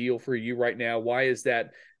big deal for you right now? Why is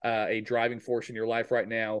that a driving force in your life right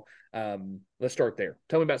now? Let's start there.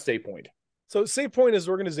 Tell me about Save Point. So Save Point is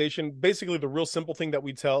an organization. Basically, the real simple thing that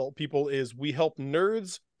we tell people is we help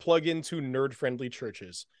nerds plug into nerd-friendly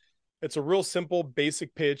churches. It's a real simple,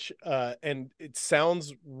 basic pitch, and it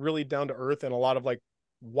sounds really down to earth and a lot of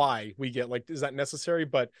why we get is that necessary?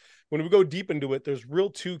 But when we go deep into it, there's real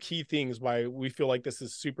two key things why we feel like this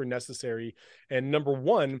is super necessary. And number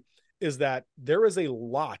one is that there is a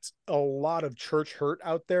lot of church hurt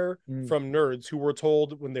out there from nerds who were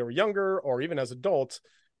told when they were younger or even as adults,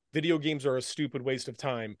 video games are a stupid waste of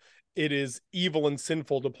time. It is evil and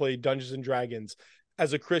sinful to play Dungeons and Dragons.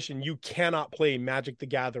 As a Christian, you cannot play Magic the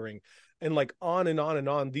Gathering. And on and on and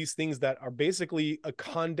on, these things that are basically a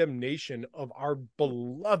condemnation of our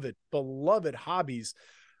beloved hobbies.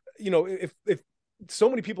 If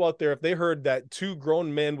so many people out there, if they heard that two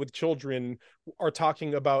grown men with children are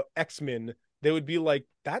talking about X-Men, they would be like,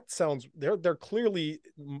 that sounds, they're clearly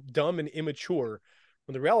dumb and immature.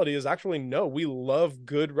 When the reality is actually, no, we love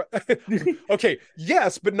good. Okay.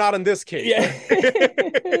 Yes, but not in this case.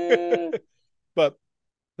 Yeah. But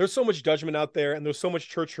there's so much judgment out there and there's so much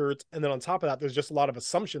church hurt. And then on top of that, there's just a lot of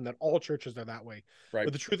assumption that all churches are that way. Right.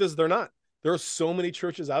 But the truth is they're not. There are so many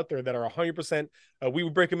churches out there that are 100%. We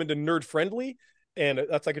would break them into nerd friendly. And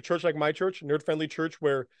that's like a church like my church, nerd friendly church,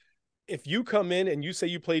 where if you come in and you say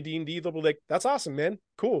you play D&D, they'll be like, that's awesome, man.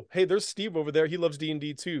 Cool. Hey, there's Steve over there. He loves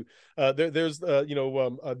D&D too. There's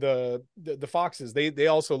the Foxes. They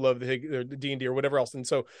also love the D&D or whatever else. And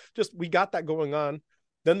so just, we got that going on.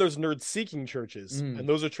 Then there's nerd seeking churches. And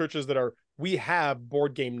those are churches that we have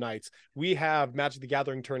board game nights. We have Magic the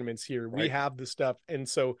Gathering tournaments here. Right. We have this stuff. And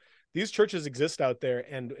so these churches exist out there,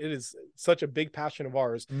 and it is such a big passion of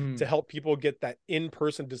ours to help people get that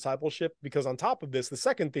in-person discipleship. Because on top of this, the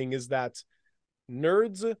second thing is that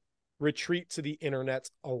nerds retreat to the internet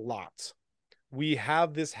a lot. We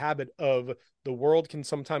have this habit of the world can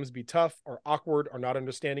sometimes be tough or awkward or not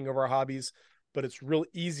understanding of our hobbies, but it's real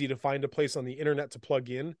easy to find a place on the internet to plug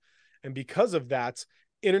in. And because of that,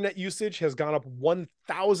 internet usage has gone up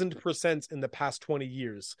 1,000% in the past 20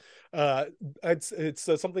 years.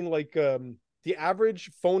 It's something like the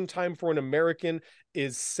average phone time for an American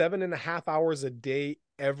is 7.5 hours a day,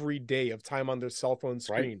 every day of time on their cell phone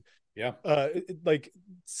screen. Right. Yeah. Like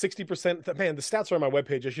 60%, man, the stats are on my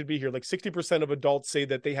webpage. I should be here. Like 60% of adults say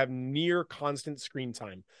that they have near constant screen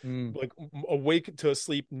time, Mm. like awake to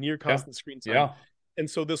asleep, near Yeah. constant screen time. Yeah. And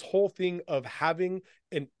so this whole thing of having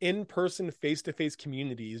an in-person face-to-face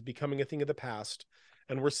community is becoming a thing of the past.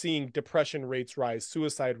 And we're seeing depression rates rise,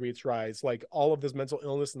 suicide rates rise, like all of this mental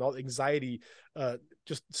illness and all anxiety,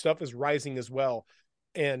 just stuff is rising as well.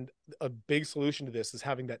 And a big solution to this is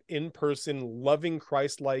having that in-person, loving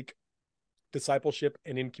Christ-like discipleship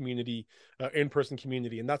and in-person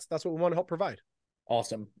community. And that's what we want to help provide.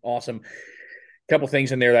 Awesome. Awesome. Couple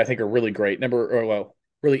things in there that I think are really great.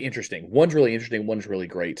 Really interesting. One's really interesting. One's really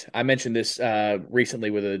great. I mentioned this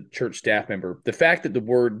recently with a church staff member. The fact that the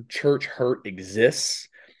word church hurt exists,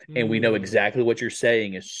 and we know exactly what you're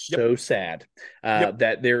saying, is so sad.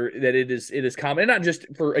 That it is common, and not just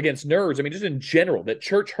for against nerds. I mean, just in general, that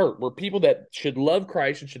church hurt, where people that should love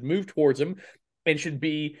Christ and should move towards Him and should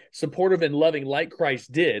be supportive and loving like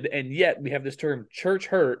Christ did. And yet we have this term church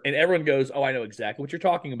hurt, and everyone goes, oh, I know exactly what you're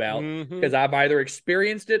talking about because I've either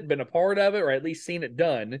experienced it, been a part of it, or at least seen it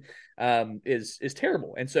done, is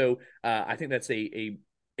terrible. And so I think that's a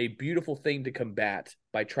beautiful thing to combat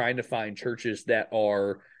by trying to find churches that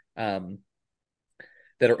are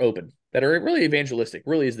open, that are really evangelistic.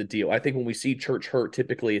 Really is the deal. I think when we see church hurt,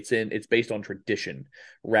 typically it's based on tradition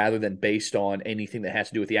rather than based on anything that has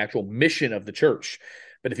to do with the actual mission of the church.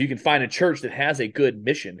 But if you can find a church that has a good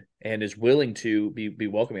mission and is willing to be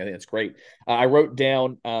welcoming, I think that's great. I wrote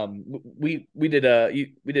down we did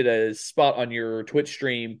a spot on your Twitch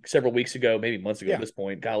stream several weeks ago, maybe months ago at this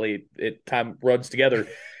point. Golly, time runs together.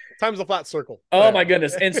 Time's a flat circle. Oh my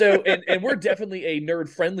goodness. And so, and we're definitely a nerd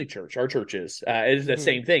friendly church. Our church is, it is the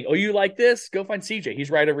same thing. Oh, you like this? Go find CJ.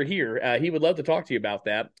 He's right over here. He would love to talk to you about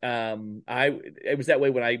that. It was that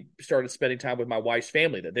way when I started spending time with my wife's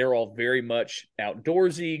family, that they're all very much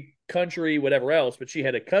outdoorsy, country, whatever else. But she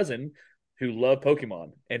had a cousin who loved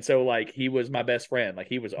Pokemon. And so like, he was my best friend. Like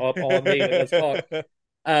he was up on me. Like, let's talk.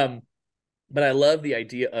 But I love the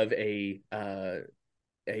idea of a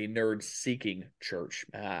nerd seeking church.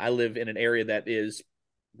 I live in an area that is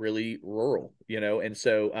really rural, and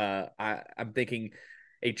so I'm thinking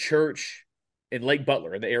a church in Lake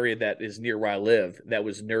Butler, in the area that is near where I live, that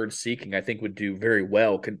was nerd seeking, I think would do very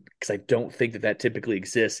well, because I don't think that typically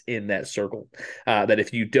exists in that circle. That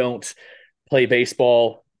if you don't play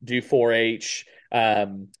baseball, do 4-H,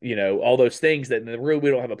 all those things, that really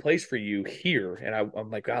we don't have a place for you here. And I'm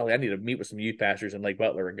like, golly, I need to meet with some youth pastors in Lake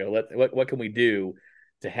Butler and go, what can we do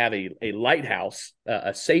to have a lighthouse,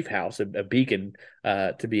 a safe house, a beacon,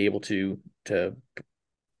 to be able to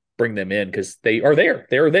bring them in, because they are there.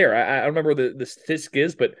 They are there. I don't remember the statistic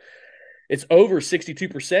is, but it's over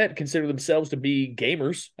 62% consider themselves to be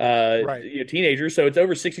gamers, right. Teenagers. So it's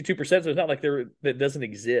over 62%. So it's not like that doesn't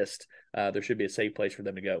exist. There should be a safe place for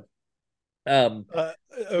them to go.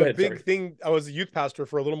 Big thing. I was a youth pastor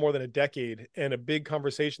for a little more than a decade, and a big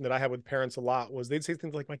conversation that I had with parents a lot was they'd say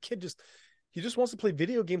things like, my kid he just wants to play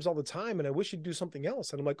video games all the time, and I wish he'd do something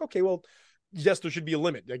else. And I'm like, okay, well, yes, there should be a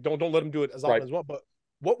limit. Like, don't let him do it as often as well. But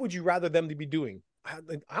what would you rather them to be doing? I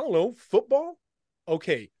don't know, football.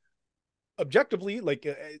 Okay, objectively, like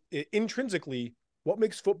intrinsically, what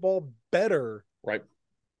makes football better, right,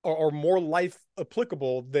 or more life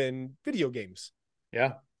applicable than video games?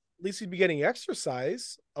 Yeah. At least he'd be getting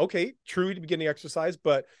exercise. Okay, true, he'd be getting exercise,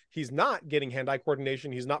 but he's not getting hand-eye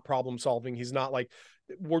coordination. He's not problem solving. He's not like,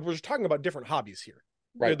 we're just talking about different hobbies here.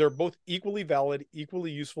 Right. They're both equally valid,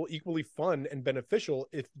 equally useful, equally fun and beneficial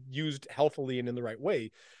if used healthily and in the right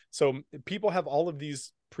way. So people have all of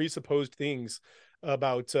these presupposed things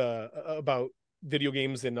about video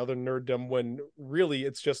games and other nerddom, when really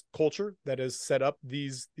it's just culture that has set up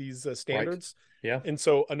these standards. Right. Yeah. And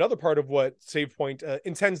so another part of what SavePoint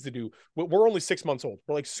intends to do, we're only 6 months old.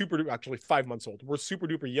 We're like actually 5 months old. We're super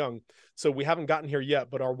duper young. So we haven't gotten here yet,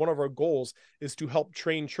 but one of our goals is to help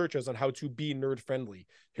train churches on how to be nerd friendly.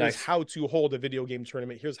 Here's how to hold a video game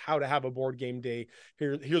tournament. Here's how to have a board game day.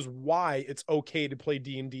 Here's why it's okay to play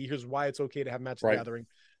D&D. Here's why it's okay to have Magic the Gathering.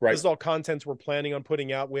 Right. This is all content we're planning on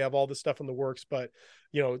putting out. We have all this stuff in the works, but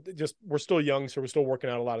we're still young, so we're still working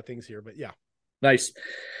out a lot of things here. But yeah. Nice.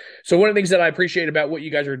 So one of the things that I appreciate about what you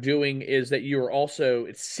guys are doing is that you are also,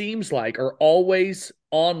 it seems like, are always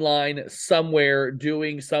online somewhere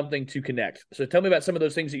doing something to connect. So tell me about some of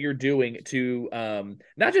those things that you're doing to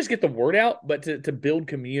not just get the word out, but to build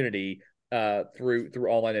community through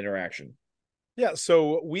online interaction. Yeah,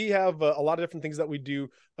 so we have a lot of different things that we do.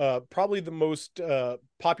 Probably the most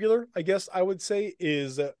popular, I guess I would say,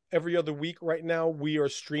 is every other week right now we are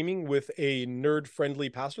streaming with a nerd-friendly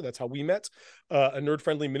pastor. That's how we met, a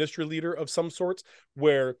nerd-friendly ministry leader of some sorts,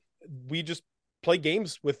 where we just play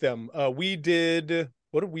games with them. We did,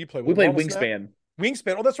 what did we play? We Was it played Marvel Snap? Wingspan.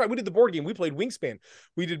 Wingspan. Oh, that's right. We did the board game. We played Wingspan.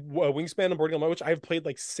 We did Wingspan and board game, which I've played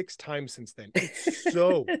like 6 times since then. It's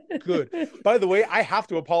so good. By the way, I have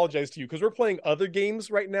to apologize to you because we're playing other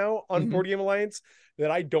games right now on Board Game Alliance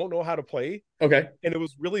that I don't know how to play. Okay. And it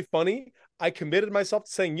was really funny. I committed myself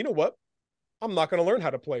to saying, you know what? I'm not going to learn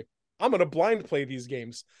how to play. I'm going to blind play these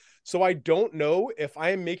games. So I don't know if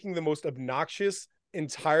I am making the most obnoxious,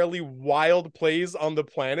 entirely wild plays on the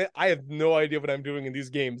planet. I have no idea what I'm doing in these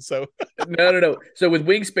games. So No. So with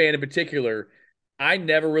Wingspan in particular, I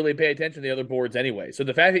never really pay attention to the other boards anyway. So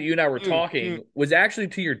the fact that you and I were talking was actually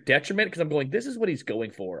to your detriment because I'm going, this is what he's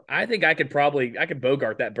going for. I think I could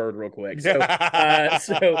bogart that bird real quick. So,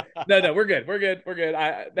 no, we're good.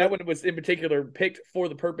 That one was in particular picked for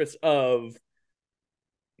the purpose of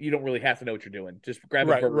you don't really have to know what you're doing. Just grab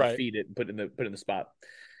a bird, feed it, and put in the spot.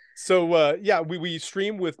 So we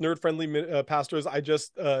stream with nerd friendly pastors. I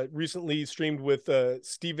just recently streamed with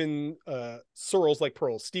Steven Searles, like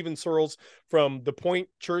Pearls, Steven Searles from the Point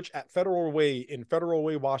Church at Federal Way in Federal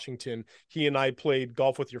Way, Washington. He and I played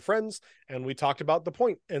golf with your friends, and we talked about the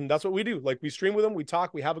Point, and that's what we do. Like we stream with them, we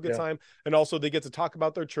talk, we have a good time, and also they get to talk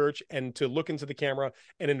about their church and to look into the camera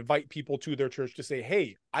and invite people to their church to say,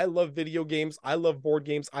 "Hey, I love video games, I love board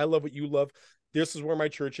games, I love what you love. This is where my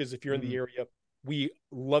church is. If you're in the area, we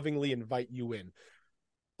lovingly invite you in."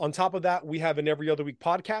 On top of that, we have an every other week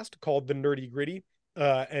podcast called The Nerdy Gritty.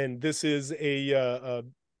 And this is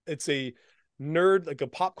it's a nerd, like a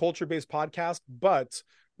pop culture based podcast, but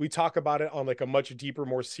we talk about it on like a much deeper,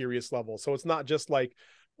 more serious level. So it's not just like,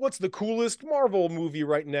 what's the coolest Marvel movie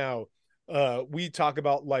right now? We talk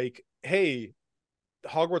about like, hey,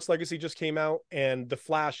 Hogwarts Legacy just came out and The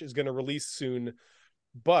Flash is going to release soon.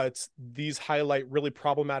 But these highlight really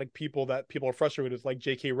problematic people that people are frustrated with, like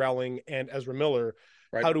J.K. Rowling and Ezra Miller.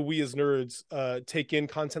 Right. How do we as nerds take in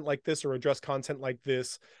content like this or address content like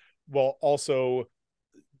this while also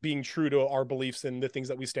being true to our beliefs and the things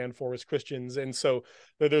that we stand for as Christians? And so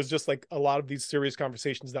there's just like a lot of these serious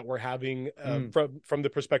conversations that we're having from the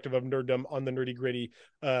perspective of nerddom on the Nerdy Gritty.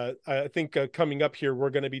 I think coming up here, we're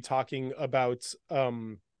going to be talking about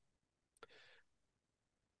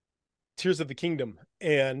Tears of the Kingdom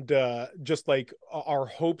and just like our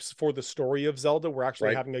hopes for the story of Zelda. We're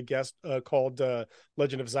actually having a guest called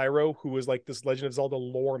Legend of Zyro, who is like this Legend of Zelda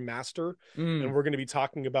lore master. And we're going to be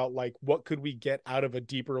talking about like, what could we get out of a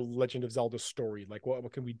deeper Legend of Zelda story? Like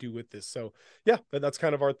what can we do with this? So yeah, that's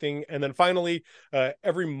kind of our thing. And then finally,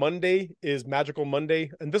 every Monday is Magical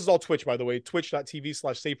Monday. And this is all Twitch, by the way,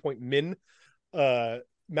 twitch.tv/SavePointMin.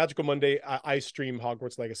 Magical Monday, I stream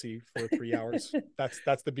Hogwarts Legacy for 3 hours.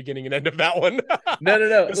 That's the beginning and end of that one. No.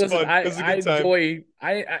 Listen, I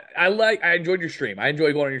enjoyed your stream. I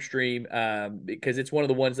enjoy going on your stream because it's one of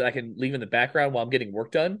the ones that I can leave in the background while I'm getting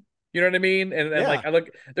work done. You know what I mean? And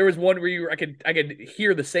like there was one where I could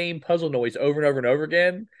hear the same puzzle noise over and over and over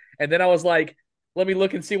again, and then I was like, let me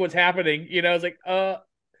look and see what's happening. You know, I was like,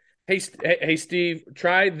 Hey, Steve,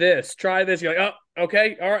 try this. You're like, oh,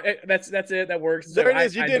 okay, all right, that's it. That works. There it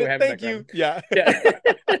is. You did it. Thank you. Yeah.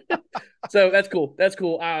 So that's cool.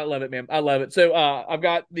 I love it, man. I love it. So I've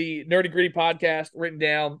got the Nerdy Gritty podcast written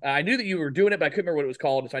down. I knew that you were doing it, but I couldn't remember what it was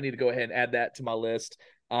called, so I need to go ahead and add that to my list.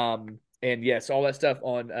 And yes, all that stuff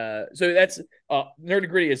on. So that's Nerdy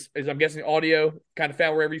Gritty is I'm guessing audio kind of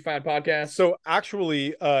found wherever you find podcasts. So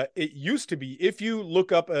actually, it used to be if you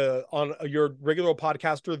look up on your regular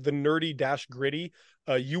podcaster, the Nerdy-Gritty,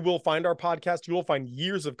 you will find our podcast. You will find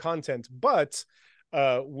years of content, but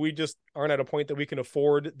we just aren't at a point that we can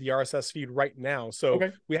afford the RSS feed right now. So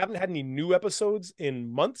we haven't had any new episodes in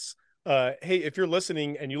months. Hey, if you're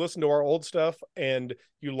listening and you listen to our old stuff and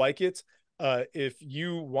you like it. If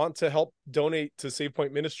you want to help donate to Save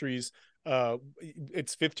Point Ministries,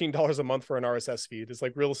 it's $15 a month for an RSS feed. It's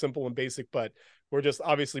like real simple and basic, but we're just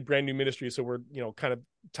obviously brand new ministry. So we're, kind of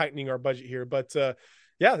tightening our budget here, but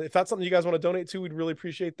yeah, if that's something you guys want to donate to, we'd really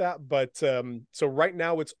appreciate that. But so right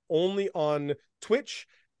now it's only on Twitch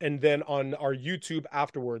and then on our YouTube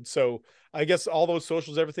afterwards. So I guess all those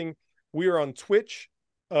socials, everything, we are on Twitch,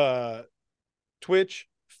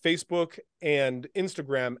 Facebook, and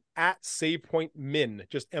Instagram at SavePointMin,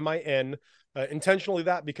 just MIN. Intentionally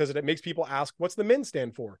that because it makes people ask, what's the MIN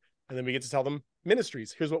stand for? And then we get to tell them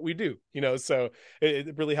ministries. Here's what we do, so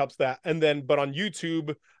it really helps that. And then, but on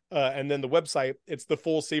YouTube and then the website, it's the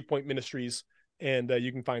full Save Point Ministries. And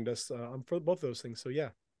you can find us for both those things. So yeah.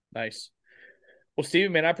 Nice. Well,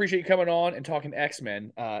 Steven, man, I appreciate you coming on and talking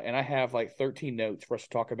X-Men. And I have like 13 notes for us to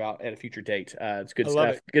talk about at a future date. It's good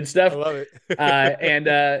stuff. Good stuff. I love it.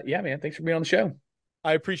 Yeah, man, thanks for being on the show.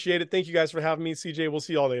 I appreciate it. Thank you guys for having me. CJ, we'll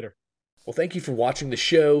see y'all later. Well, thank you for watching the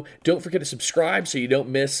show. Don't forget to subscribe so you don't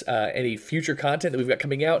miss any future content that we've got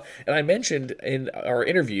coming out. And I mentioned in our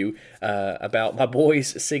interview about my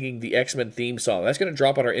boys singing the X-Men theme song. That's going to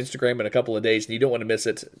drop on our Instagram in a couple of days, and you don't want to miss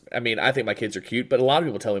it. I mean, I think my kids are cute, but a lot of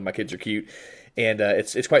people tell me my kids are cute. And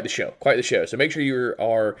it's quite the show. So make sure you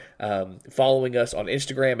are following us on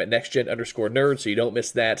Instagram at nextgen_nerd so you don't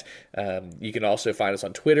miss that. You can also find us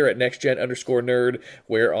on Twitter at nextgen_nerd.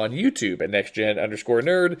 We're on YouTube at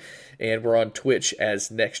nextgen_nerd. And we're on Twitch as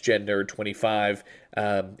nextgennerd25.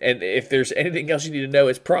 And if there's anything else you need to know,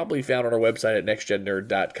 it's probably found on our website at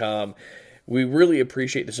nextgennerd.com. We really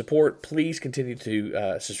appreciate the support. Please continue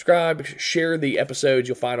to subscribe, share the episodes.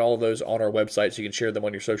 You'll find all of those on our website, so you can share them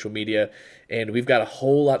on your social media. And we've got a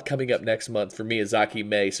whole lot coming up next month for me and Zaki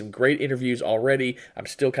May. Some great interviews already. I'm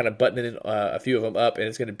still kind of buttoning a few of them up, and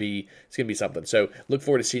it's gonna be something. So look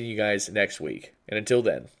forward to seeing you guys next week. And until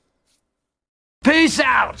then, peace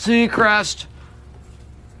out, Seacrest.